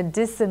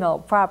medicinal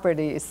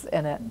properties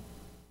in it.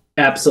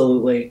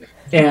 Absolutely.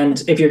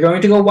 And if you're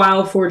going to go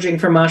wild foraging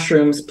for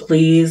mushrooms,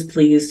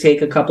 please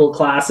take a couple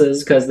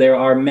classes, because there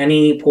are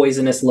many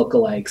poisonous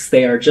lookalikes.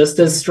 They are just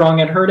as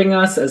strong at hurting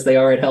us as they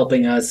are at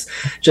helping us.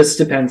 Just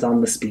depends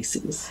on the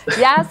species.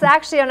 Yes,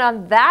 actually, and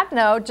on that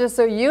note, just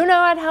so you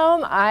know at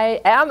home,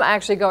 I am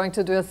actually going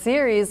to do a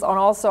series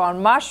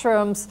on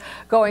mushrooms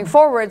going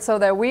forward, so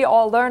that we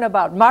all learn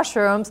about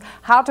mushrooms,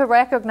 how to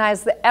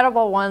recognize the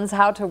edible ones,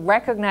 how to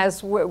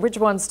recognize which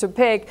ones to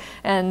pick,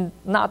 and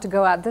not to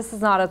go out. This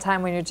is not a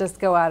time when you just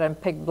go out and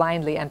pick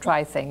blindly and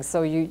try things.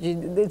 So you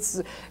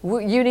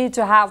need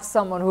to have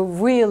someone who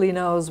really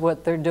knows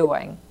what they're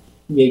doing.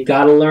 You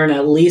got to learn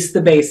at least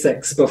the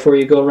basics before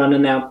you go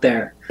running out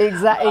there.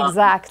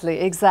 Exactly.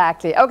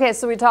 Okay,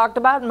 so we talked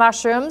about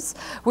mushrooms.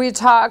 We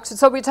talked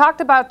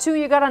about two.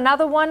 You got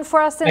another one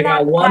for us in that? I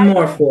got one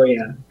more for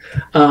you.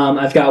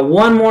 I've got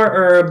one more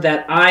herb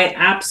that I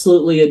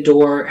absolutely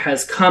adore,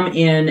 has come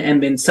in and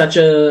been such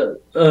a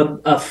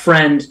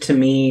friend to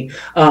me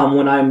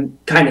when I'm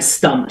kind of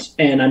stumped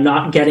and I'm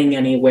not getting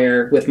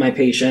anywhere with my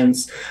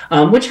patients,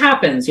 which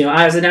happens.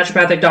 As a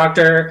naturopathic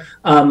doctor,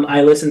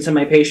 I listen to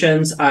my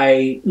patients,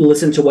 I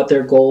listen to what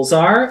their goals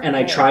are, and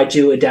I try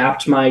to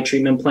adapt my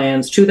treatment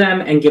plans to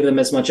them and give them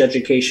as much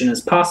education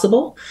as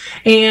possible.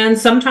 And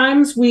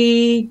sometimes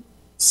we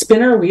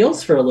spin our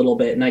wheels for a little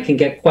bit, and it can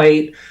get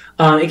quite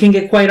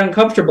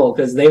uncomfortable,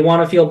 because they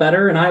want to feel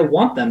better and I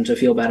want them to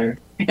feel better.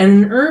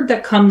 And an herb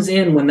that comes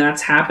in when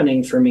that's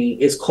happening for me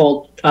is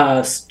called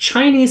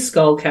Chinese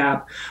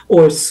skullcap,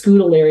 or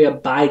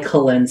Scutellaria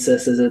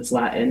bicalensis is its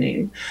Latin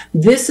name.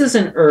 This is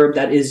an herb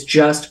that is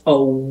just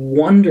a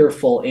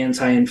wonderful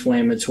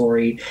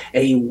anti-inflammatory,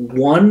 a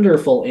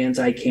wonderful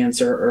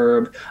anti-cancer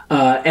herb,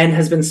 and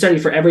has been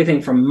studied for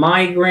everything from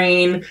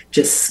migraine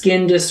to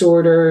skin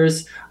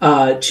disorders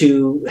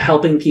to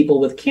helping people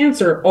with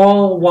cancer,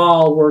 all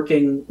while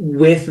working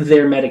with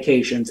their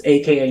medications,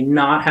 aka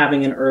not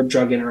having an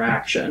herb-drug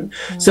interaction.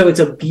 So it's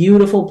a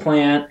beautiful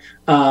plant,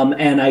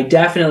 and I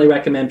definitely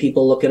recommend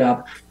people look it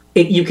up.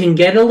 You can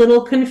get a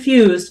little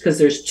confused because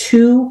there's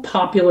two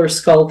popular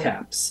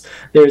skullcaps.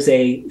 There's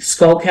a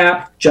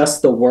skullcap,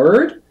 just the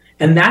word,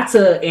 and that's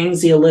an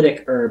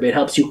anxiolytic herb. It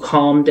helps you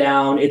calm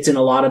down. It's in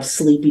a lot of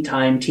sleepy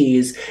time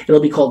teas.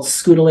 It'll be called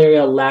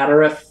Scutellaria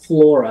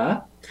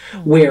lateriflora,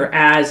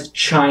 whereas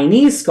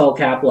Chinese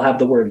skullcap will have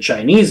the word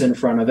Chinese in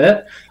front of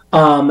it.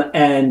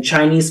 And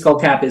Chinese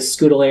skullcap is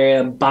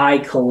Scutellaria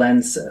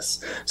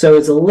bicalensis. So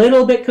it's a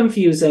little bit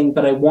confusing,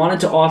 but I wanted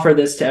to offer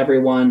this to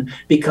everyone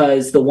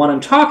because the one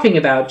I'm talking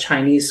about,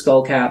 Chinese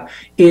skullcap,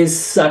 is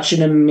such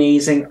an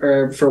amazing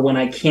herb for when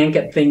I can't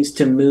get things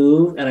to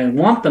move and I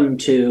want them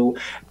to,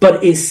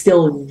 but is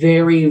still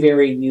very,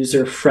 very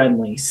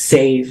user-friendly,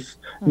 safe,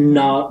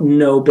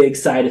 no big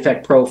side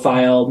effect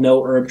profile,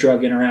 no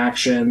herb-drug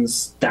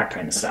interactions, that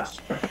kind of stuff.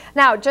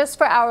 Now, just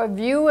for our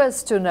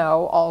viewers to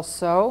know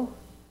also,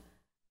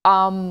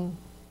 I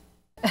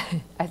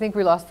think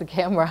we lost the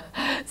camera.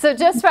 So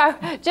just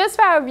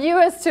for our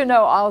viewers to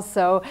know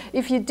also,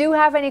 if you do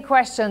have any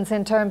questions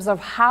in terms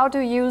of how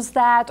to use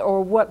that,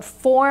 or what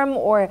form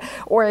or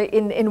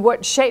in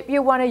what shape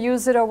you want to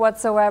use it or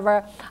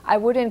whatsoever, I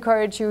would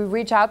encourage you,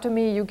 reach out to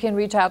me. You can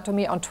reach out to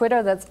me on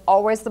Twitter. That's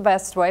always the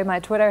best way. My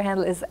Twitter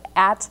handle is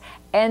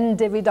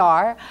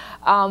 @DeVidar,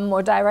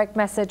 or direct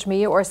message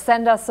me, or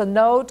send us a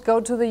note.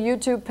 Go to the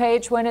YouTube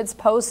page when it's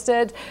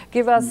posted.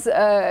 Give us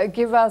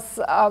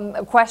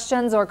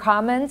questions or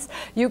comments.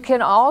 You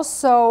can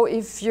also,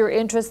 if you're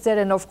interested,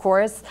 and of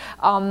course,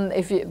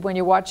 when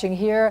you're watching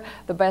here,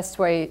 the best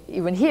way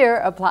even here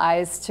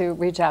applies to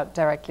reach out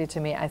directly to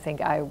me. I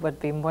think I would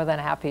be more than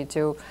happy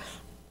to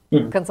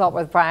consult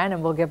with Brian,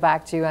 and we'll get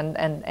back to you and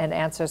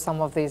answer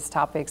some of these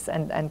topics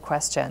and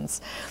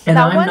questions. And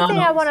now, one thing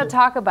I want to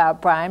talk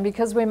about, Brian,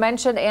 because we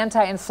mentioned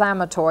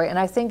anti-inflammatory, and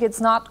I think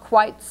it's not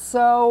quite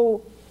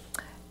so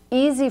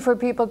easy for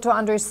people to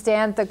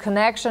understand the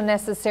connection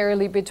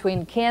necessarily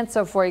between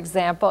cancer, for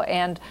example,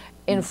 and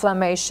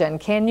inflammation.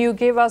 Can you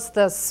give us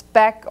the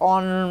spec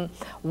on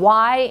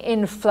why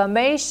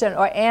inflammation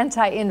or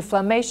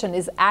anti-inflammation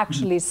is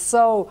actually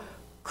so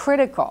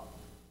critical?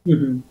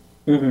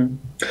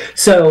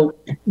 So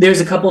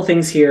there's a couple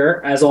things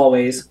here, as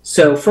always.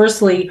 So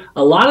firstly,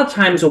 a lot of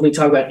times when we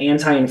talk about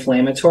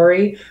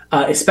anti-inflammatory,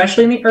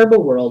 especially in the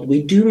herbal world,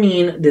 we do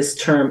mean this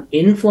term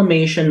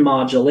inflammation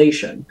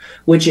modulation,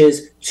 which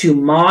is to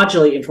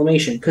modulate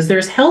inflammation, because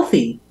there's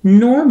healthy,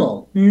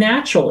 normal,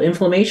 natural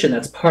inflammation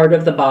that's part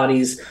of the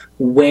body's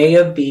way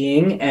of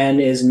being and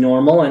is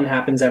normal and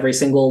happens every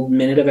single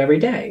minute of every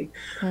day.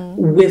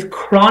 With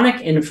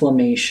chronic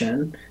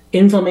inflammation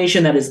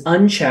that is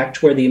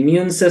unchecked, where the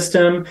immune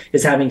system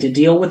is having to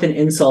deal with an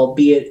insult,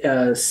 be it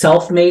a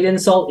self-made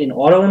insult in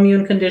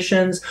autoimmune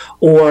conditions,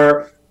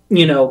 or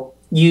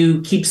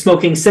you keep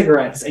smoking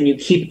cigarettes and you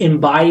keep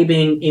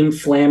imbibing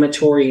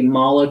inflammatory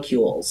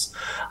molecules,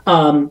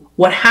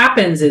 what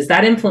happens is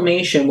that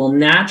inflammation will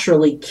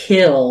naturally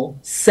kill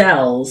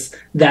cells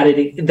that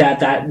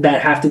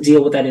have to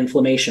deal with that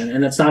inflammation.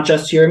 And it's not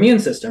just your immune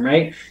system,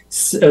 right?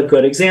 A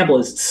good example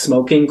is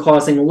smoking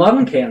causing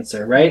lung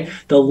cancer, right?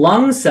 The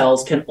lung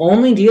cells can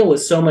only deal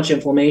with so much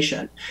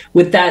inflammation.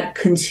 With that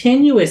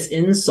continuous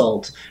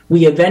insult,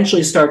 we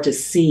eventually start to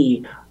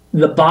see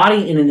the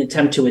body, in an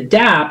attempt to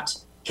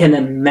adapt, can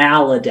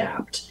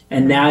maladapt.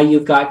 And now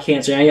you've got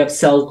cancer. Now you have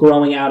cells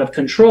growing out of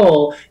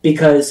control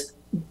because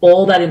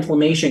all that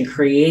inflammation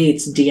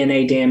creates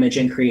DNA damage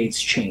and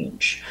creates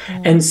change.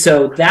 And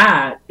so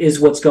that is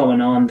what's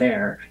going on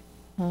there.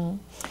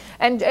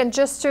 And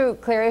just to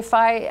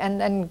clarify,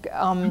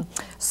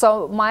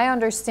 so my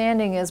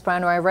understanding is,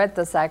 Brian, I read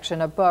this actually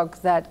in a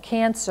book, that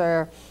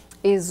cancer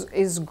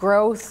is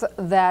growth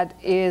that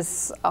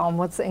is,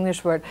 what's the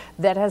English word,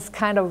 that has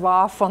kind of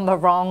off on the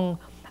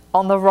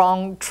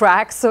wrong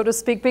track, so to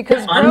speak,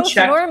 because growth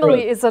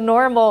normally is a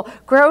normal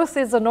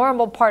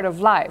part of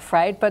life,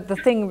 right? But the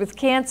thing with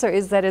cancer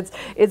is that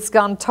it's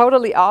gone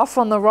totally off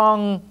on the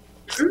wrong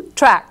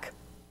track.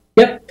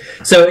 Yep.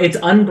 So it's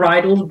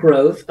unbridled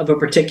growth of a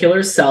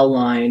particular cell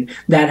line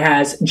that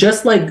has,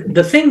 just like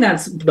the thing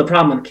that's the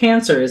problem with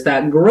cancer is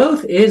that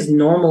growth is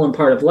normal and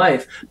part of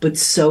life, but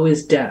so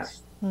is death.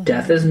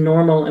 Death is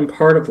normal and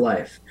part of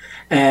life.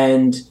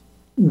 And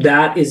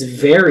that is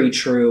very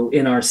true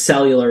in our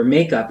cellular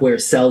makeup, where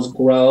cells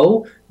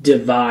grow,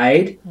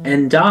 divide,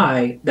 and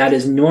die. That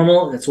is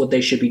normal. That's what they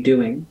should be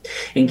doing.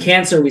 In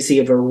cancer, we see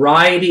a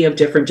variety of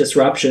different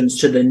disruptions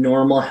to the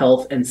normal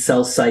health and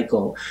cell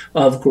cycle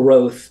of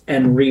growth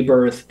and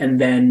rebirth, and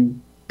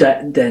then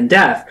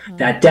death.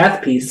 That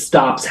death piece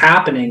stops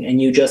happening,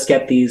 and you just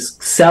get these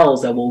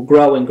cells that will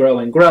grow and grow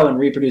and grow and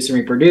reproduce,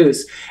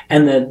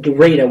 and the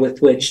rate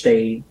with which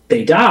they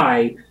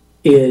die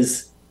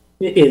is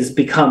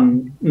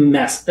become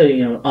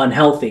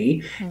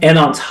unhealthy. And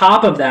on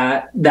top of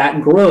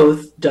that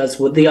growth does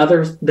with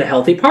the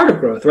healthy part of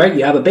growth, right?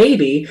 You have a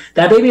baby,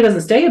 that baby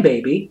doesn't stay a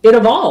baby, it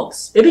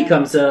evolves. It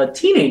becomes a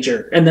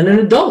teenager, and then an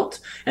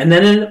adult, and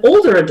then an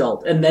older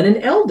adult, and then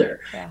an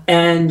elder.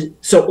 And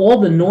so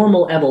all the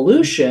normal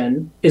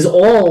evolution is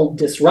all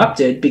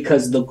disrupted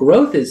because the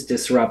growth is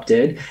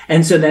disrupted.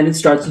 And so then it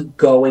starts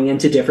going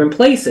into different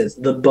places.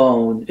 The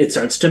bone, it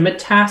starts to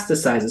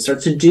metastasize, it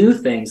starts to do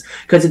things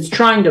because it's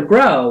trying to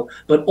grow,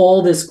 but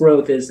all this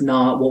growth is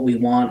not what we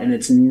want, and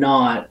it's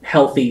not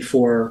healthy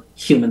for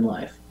human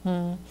life.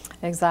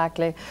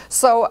 Exactly.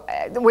 So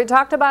we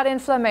talked about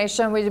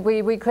inflammation.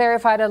 We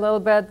clarified a little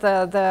bit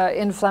the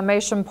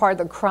inflammation part,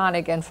 the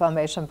chronic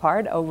inflammation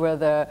part over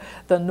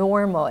the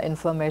normal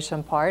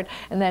inflammation part,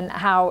 and then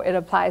how it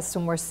applies to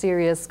more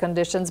serious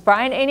conditions.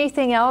 Brian,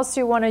 anything else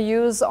you want to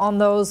use on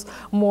those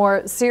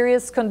more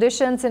serious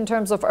conditions in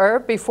terms of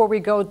herb before we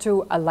go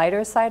to a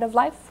lighter side of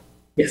life?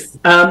 Yes.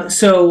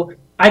 So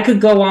I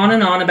could go on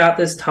and on about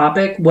this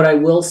topic. What I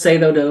will say,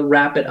 though, to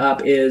wrap it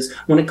up is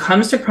when it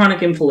comes to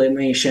chronic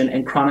inflammation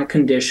and chronic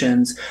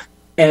conditions,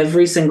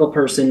 every single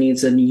person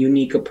needs a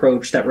unique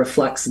approach that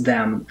reflects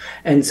them.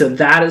 And so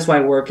that is why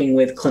working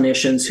with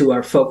clinicians who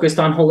are focused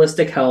on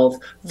holistic health,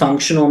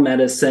 functional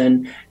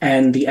medicine,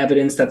 and the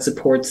evidence that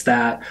supports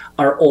that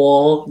are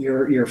all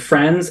your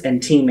friends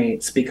and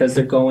teammates, because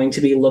they're going to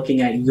be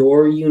looking at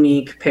your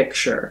unique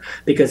picture,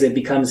 because it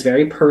becomes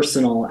very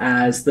personal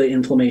as the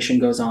inflammation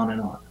goes on and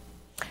on.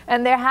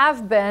 And there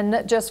have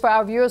been, just for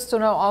our viewers to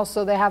know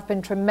also, there have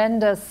been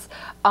tremendous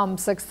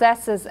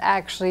successes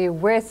actually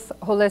with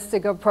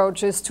holistic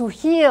approaches to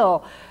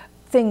heal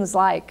things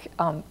like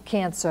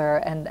cancer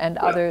and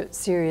other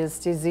serious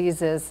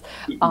diseases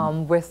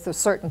with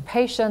certain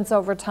patients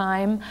over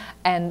time,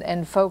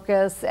 and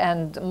focus,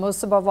 and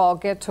most above all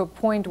get to a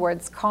point where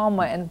it's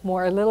calmer and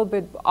more a little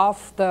bit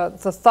off the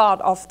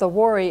thought, off the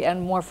worry,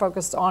 and more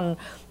focused on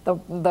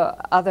the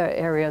other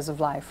areas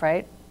of life,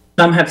 right?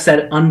 Some have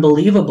said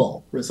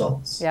unbelievable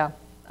results. Yeah,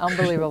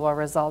 unbelievable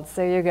results.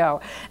 There you go.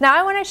 Now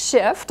I want to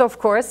shift, of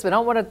course, we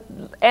don't want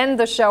to end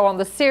the show on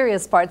the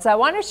serious part, so I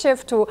want to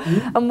shift to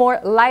a more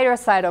lighter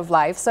side of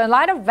life. So in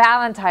light of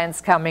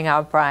Valentine's coming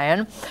up,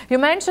 Brian, you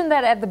mentioned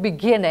that at the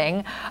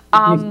beginning.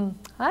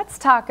 Let's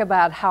talk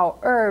about how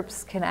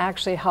herbs can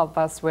actually help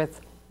us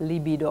with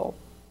libido.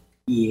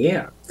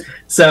 Yeah.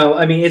 So,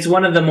 I mean, it's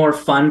one of the more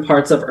fun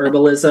parts of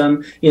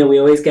herbalism. You know, we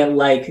always get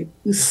like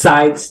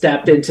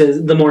sidestepped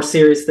into the more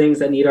serious things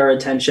that need our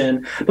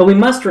attention. But we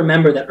must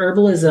remember that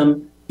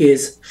herbalism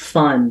is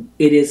fun.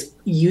 It is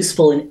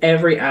useful in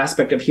every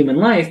aspect of human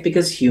life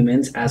because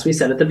humans, as we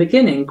said at the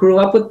beginning, grew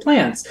up with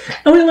plants.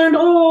 And we learned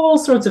all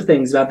sorts of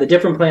things about the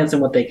different plants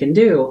and what they can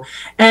do.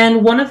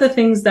 And one of the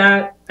things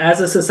that,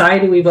 as a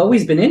society, we've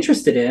always been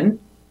interested in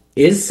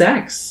is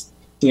sex.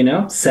 You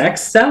know,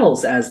 sex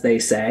sells, as they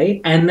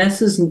say, and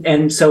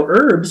so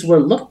herbs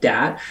were looked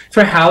at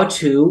for how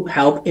to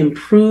help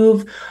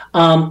improve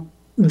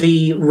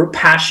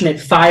passionate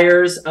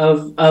fires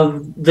of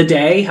the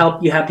day,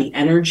 help you have the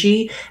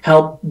energy,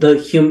 help the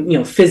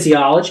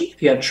physiology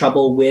if you have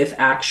trouble with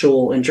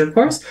actual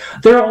intercourse.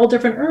 There are all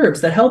different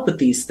herbs that help with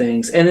these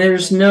things, and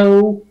there's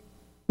no,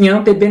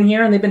 they've been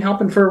here and they've been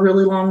helping for a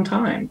really long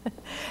time.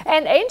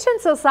 And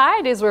ancient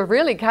societies were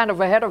really kind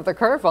of ahead of the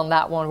curve on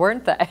that one,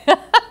 weren't they?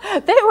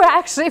 They were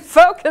actually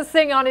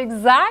focusing on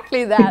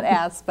exactly that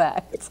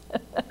aspect.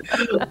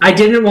 I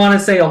didn't want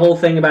to say a whole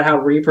thing about how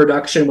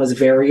reproduction was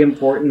very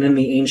important in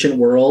the ancient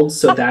world,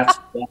 so that's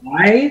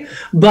why,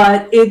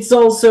 but it's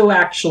also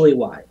actually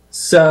why.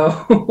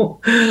 So,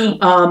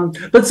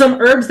 but some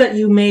herbs that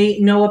you may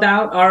know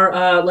about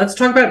are, let's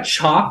talk about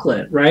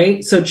chocolate,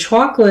 right? So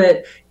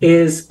chocolate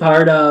is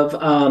part of...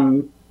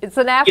 it's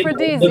an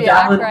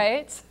aphrodisiac,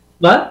 right?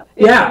 What?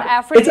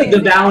 Yeah, it's like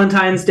the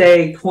Valentine's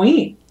Day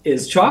queen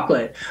is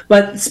chocolate.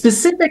 But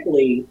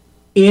specifically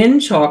in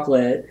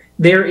chocolate,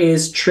 there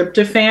is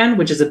tryptophan,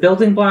 which is a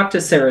building block to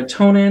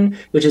serotonin,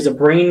 which is a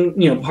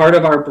brain, part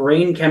of our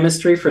brain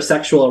chemistry for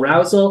sexual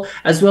arousal,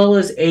 as well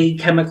as a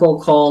chemical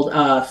called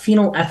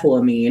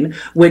phenylethylamine,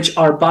 which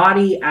our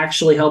body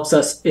actually helps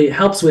us. It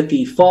helps with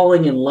the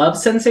falling in love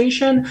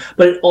sensation,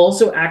 but it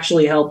also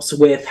actually helps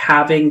with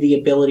having the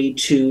ability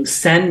to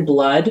send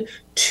blood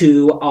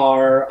to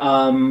our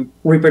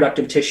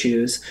reproductive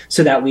tissues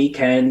so that we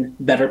can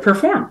better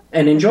perform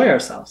and enjoy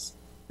ourselves.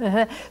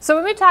 So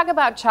when we talk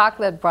about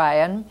chocolate,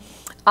 Brian,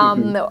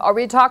 are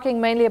we talking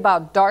mainly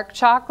about dark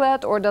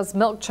chocolate, or does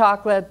milk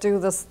chocolate do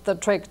the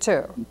trick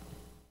too?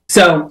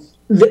 So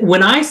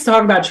when I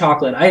talk about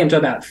chocolate, I am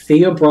talking about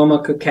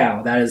Theobroma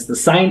cacao. That is the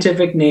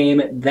scientific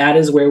name. That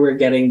is where we're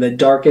getting the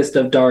darkest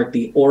of dark,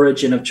 the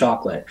origin of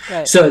chocolate.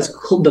 Right. So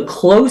the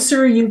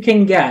closer you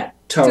can get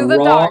to the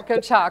raw darker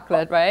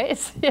chocolate, right?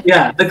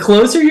 Yeah, the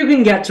closer you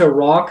can get to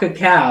raw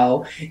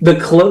cacao,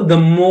 the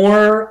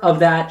more of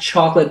that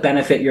chocolate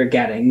benefit you're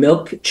getting.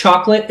 Milk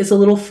chocolate is a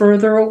little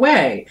further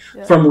away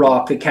from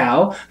raw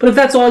cacao, but if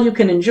that's all you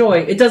can enjoy,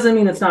 it doesn't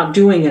mean it's not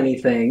doing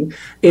anything.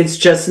 It's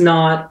just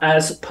not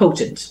as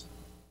potent.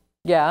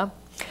 Yeah.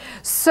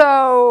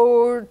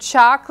 So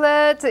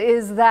chocolate,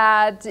 is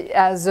that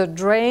as a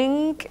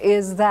drink?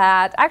 Is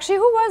that actually,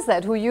 who was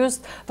that who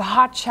used the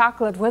hot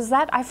chocolate? Was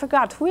that, I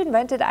forgot, who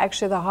invented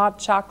actually the hot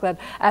chocolate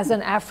as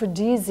an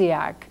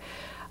aphrodisiac?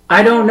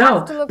 I don't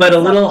know, but a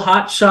little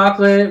hot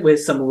chocolate with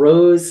some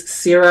rose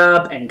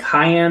syrup and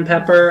cayenne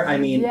pepper. I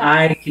mean,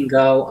 I can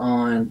go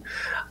on.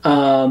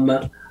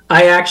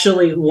 I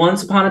actually,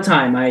 once upon a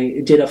time, I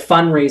did a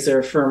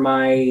fundraiser for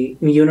my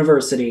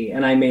university,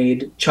 and I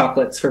made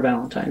chocolates for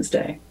Valentine's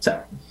Day.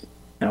 So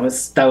that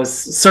was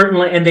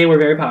certainly, and they were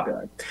very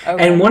popular.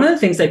 Okay. And one of the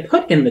things I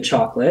put in the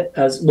chocolate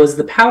was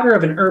the powder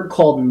of an herb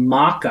called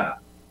maca.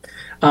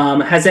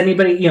 Has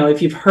anybody,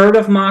 if you've heard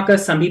of maca,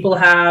 some people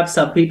have,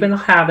 some people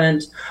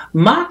haven't.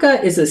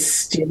 Maca is a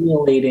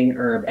stimulating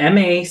herb,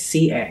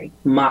 M-A-C-A,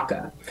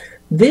 maca.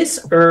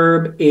 This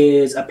herb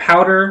is a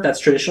powder. That's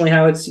traditionally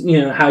how it's,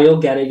 how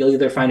you'll get it. You'll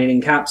either find it in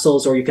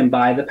capsules or you can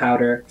buy the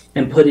powder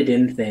and put it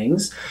in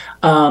things.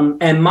 And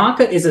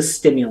maca is a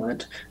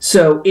stimulant.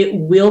 So it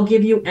will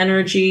give you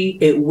energy.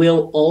 It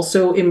will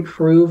also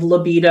improve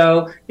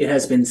libido. It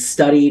has been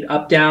studied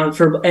up, down,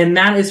 and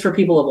that is for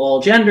people of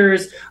all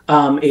genders.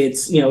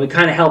 It's, it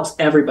kind of helps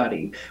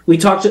everybody. We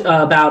talked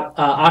about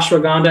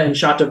ashwagandha and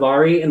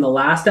shatavari in the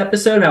last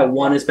episode, how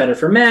one is better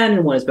for men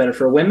and one is better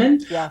for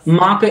women. Yes.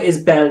 Maca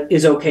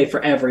is okay for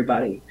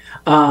everybody.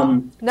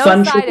 No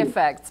side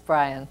effects,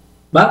 Brian.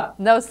 But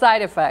no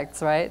side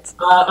effects, right?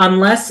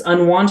 Unless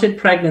unwanted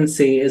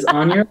pregnancy is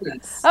on your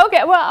list.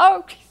 Okay,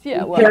 well, be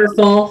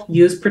careful,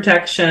 use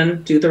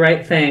protection, do the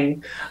right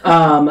thing.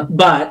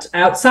 But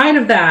outside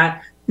of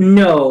that,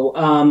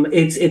 no,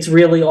 it's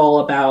really all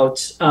about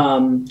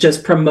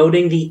just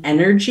promoting the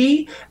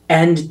energy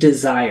and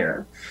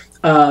desire.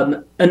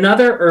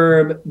 Another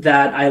herb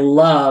that I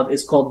love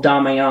is called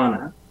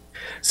Damiana.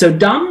 So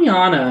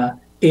Damiana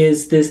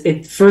is this,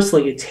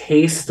 firstly, it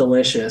tastes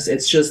delicious.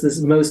 It's just this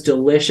most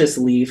delicious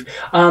leaf.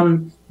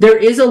 There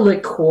is a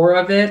liqueur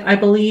of it, I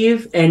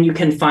believe, and you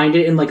can find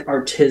it in like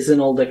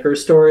artisanal liquor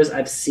stores.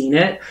 I've seen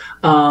it,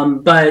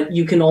 but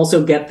you can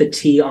also get the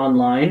tea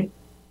online.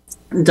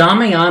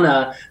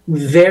 Damiana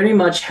very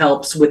much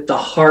helps with the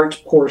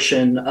heart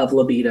portion of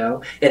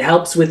libido. It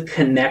helps with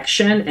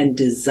connection and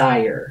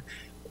desire.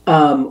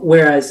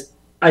 Whereas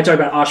I talk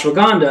about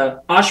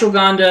ashwagandha.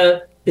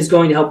 Ashwagandha is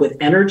going to help with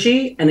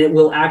energy, and it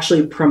will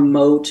actually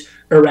promote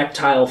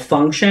erectile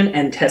function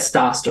and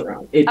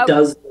testosterone. It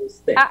does those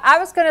things. I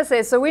was going to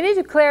say, so we need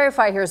to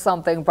clarify here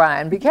something,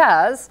 Brian,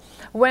 because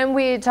when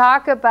we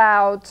talk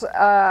about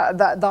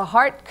the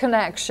heart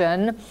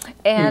connection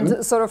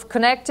and sort of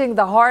connecting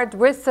the heart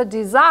with the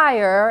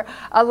desire,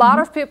 a lot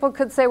of people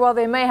could say, well,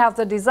 they may have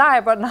the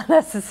desire, but not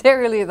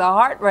necessarily the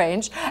heart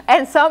range.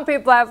 And some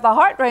people have the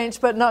heart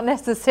range, but not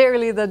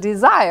necessarily the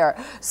desire.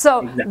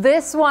 So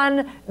this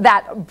one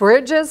that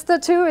bridges the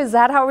two, is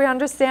that how we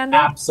understand it?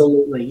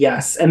 Absolutely,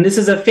 yes. And this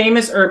is a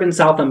famous herb in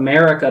South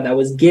America that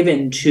was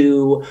given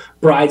to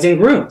brides and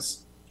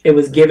grooms. It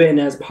was given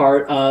as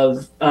part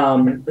of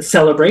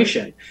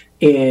celebration.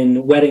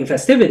 in wedding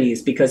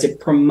festivities because it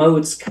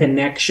promotes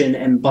connection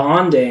and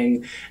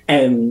bonding.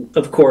 And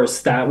of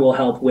course, that will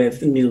help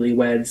with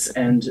newlyweds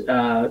and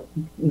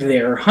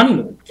their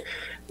honeymoon.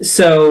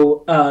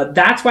 So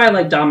that's why I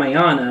like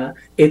Damayana.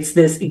 It's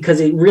this because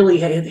it really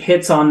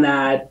hits on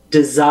that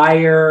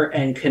desire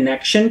and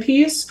connection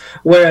piece.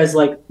 Whereas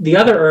like the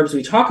other herbs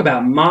we talk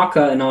about,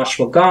 maca and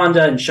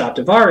ashwagandha and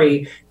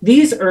shatavari,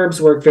 these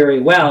herbs work very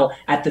well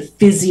at the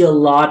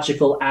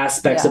physiological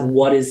aspects of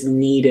what is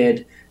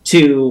needed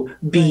to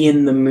be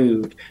in the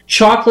mood.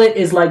 Chocolate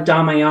is like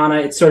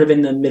Damayana. It's sort of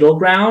in the middle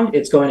ground.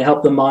 It's going to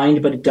help the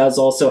mind, but it does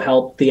also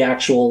help the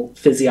actual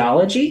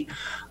physiology.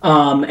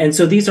 And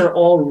so these are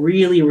all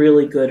really,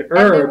 really good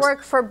herbs. And they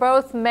work for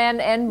both men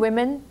and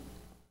women?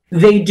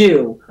 They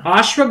do.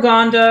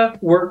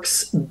 Ashwagandha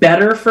works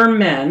better for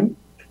men,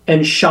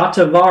 and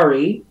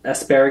shatavari,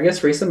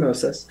 asparagus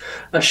racemosus,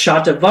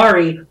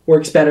 shatavari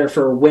works better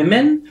for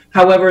women.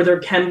 However, there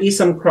can be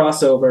some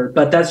crossover,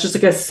 but that's just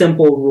like a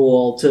simple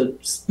rule to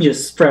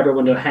just for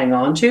everyone to hang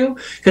on to,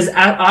 because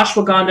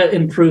ashwagandha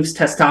improves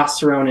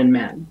testosterone in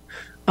men.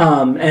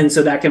 And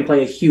so that can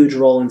play a huge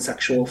role in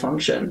sexual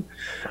function.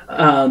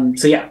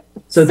 So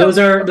those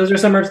are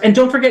some herbs. And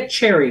don't forget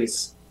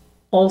cherries,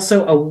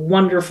 also a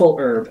wonderful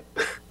herb.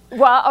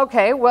 Well,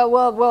 okay,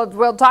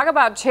 we'll talk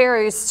about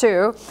cherries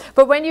too.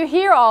 But when you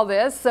hear all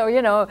this, so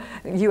you know,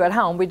 you at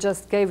home, we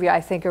just gave you,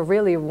 I think, a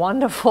really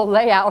wonderful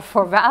layout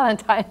for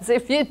Valentine's.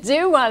 If you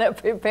do want to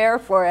prepare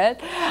for it,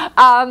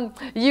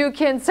 you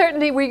can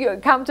certainly, we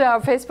come to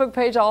our Facebook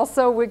page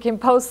also, we can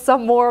post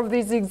some more of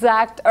these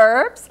exact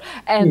herbs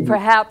and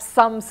perhaps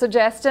some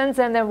suggestions.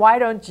 And then why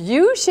don't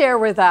you share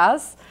with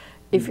us,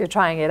 if you're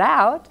trying it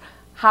out,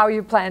 how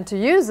you plan to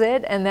use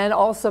it, and then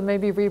also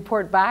maybe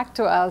report back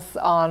to us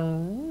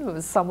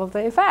on some of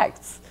the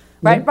effects.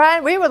 Right,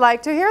 Brian? We would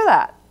like to hear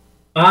that.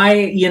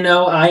 I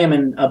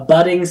am a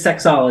budding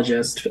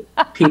sexologist.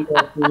 People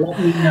let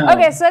me know.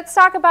 Okay, so let's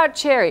talk about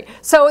cherry.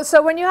 So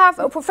when you have,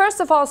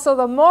 first of all, so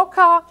the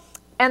mocha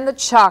and the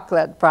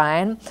chocolate,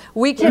 Brian,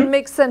 we can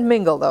mix and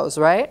mingle those,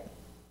 right?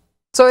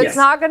 So it's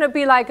not going to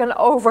be like an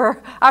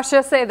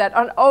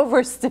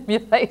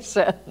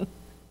overstimulation.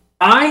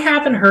 I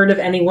haven't heard of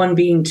anyone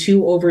being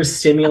too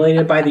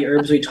overstimulated by the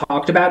herbs we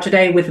talked about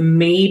today, with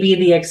maybe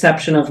the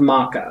exception of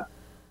maca.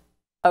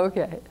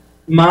 Okay.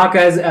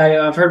 Maca,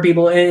 I've heard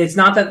people, and it's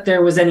not that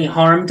there was any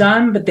harm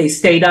done, but they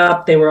stayed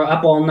up, they were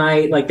up all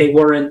night, like they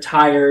weren't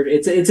tired.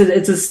 It's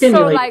a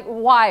stimulant. So like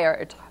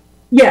wired.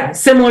 Yeah,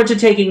 similar to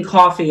taking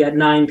coffee at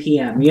 9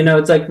 p.m. You know,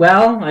 it's like,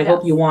 well, I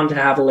hope you want to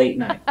have a late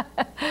night.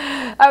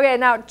 Okay,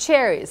 now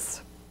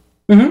cherries.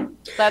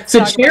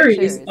 So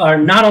cherries are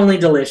not only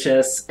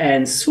delicious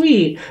and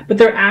sweet, but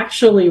they're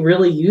actually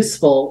really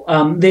useful.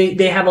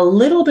 They have a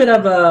little bit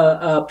of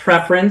a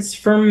preference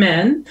for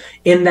men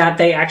in that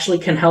they actually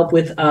can help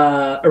with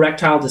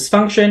erectile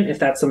dysfunction, if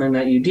that's something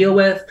that you deal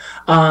with.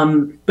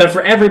 But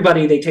for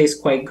everybody, they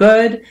taste quite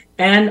good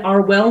and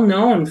are well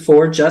known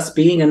for just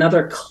being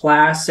another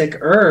classic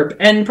herb.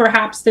 And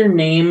perhaps they're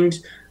named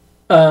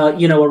a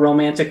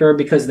romantic herb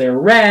because they're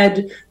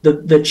red.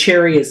 The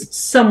cherry is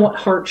somewhat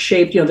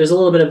heart-shaped. There's a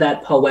little bit of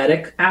that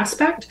poetic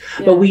aspect.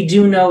 But we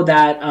do know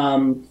that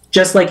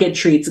just like it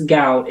treats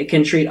gout, it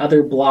can treat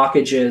other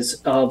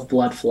blockages of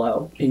blood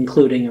flow,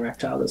 including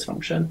erectile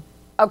dysfunction.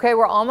 Okay,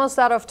 we're almost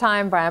out of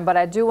time, Brian, but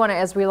I do want to,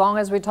 as long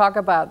as we talk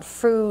about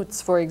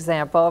fruits, for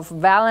example, for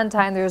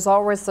Valentine, there's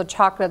always the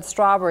chocolate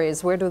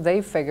strawberries. Where do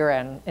they figure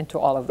into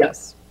all of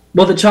this?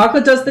 Well, the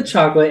chocolate does the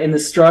chocolate, and the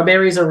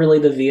strawberries are really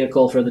the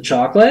vehicle for the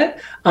chocolate.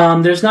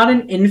 There's not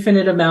an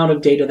infinite amount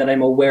of data that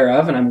I'm aware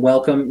of, and I'm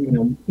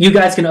welcome. You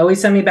guys can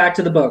always send me back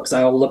to the books.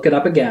 I'll look it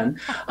up again.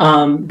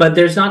 But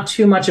there's not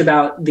too much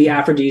about the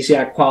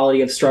aphrodisiac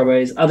quality of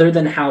strawberries other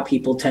than how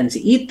people tend to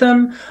eat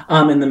them,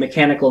 and the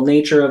mechanical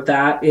nature of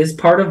that is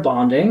part of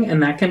bonding,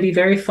 and that can be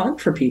very fun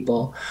for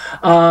people.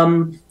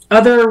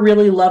 Other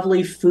really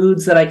lovely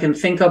foods that I can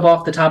think of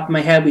off the top of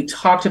my head, we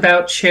talked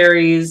about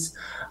cherries.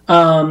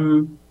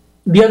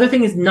 The other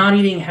thing is not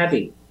eating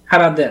heavy. How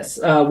about this?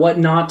 What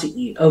not to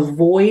eat?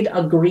 Avoid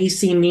a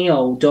greasy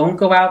meal. Don't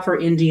go out for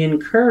Indian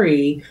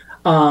curry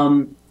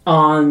on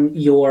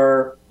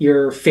your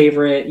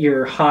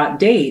hot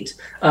date,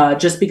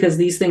 just because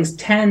these things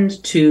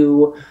tend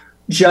to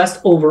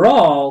just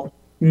overall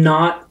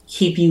not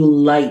keep you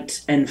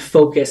light and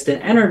focused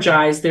and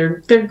energized.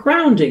 They're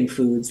grounding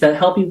foods that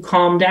help you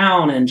calm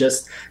down and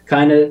just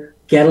kind of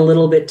get a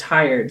little bit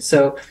tired.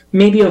 So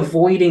maybe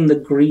avoiding the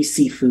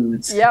greasy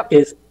foods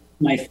is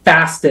my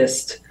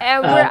fastest.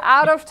 And we're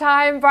out of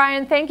time,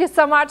 Brian. Thank you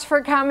so much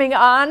for coming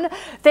on.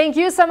 Thank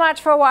you so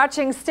much for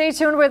watching. Stay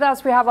tuned with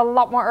us. We have a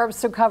lot more herbs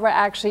to cover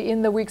actually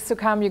in the weeks to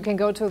come. You can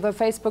go to the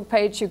Facebook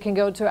page. You can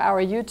go to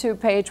our YouTube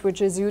page,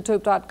 which is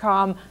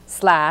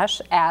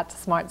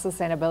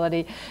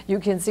youtube.com/@smartsustainability. You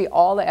can see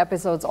all the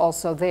episodes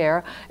also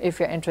there if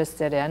you're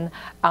interested in.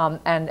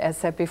 And as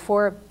said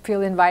before,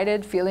 feel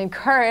invited, feel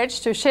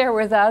encouraged to share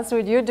with us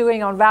what you're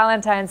doing on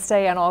Valentine's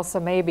Day and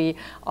also maybe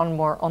on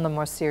the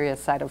more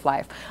serious side of life.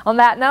 On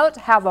that note,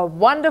 have a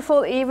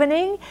wonderful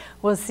evening.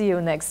 We'll see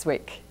you next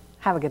week.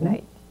 Have a good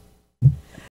night.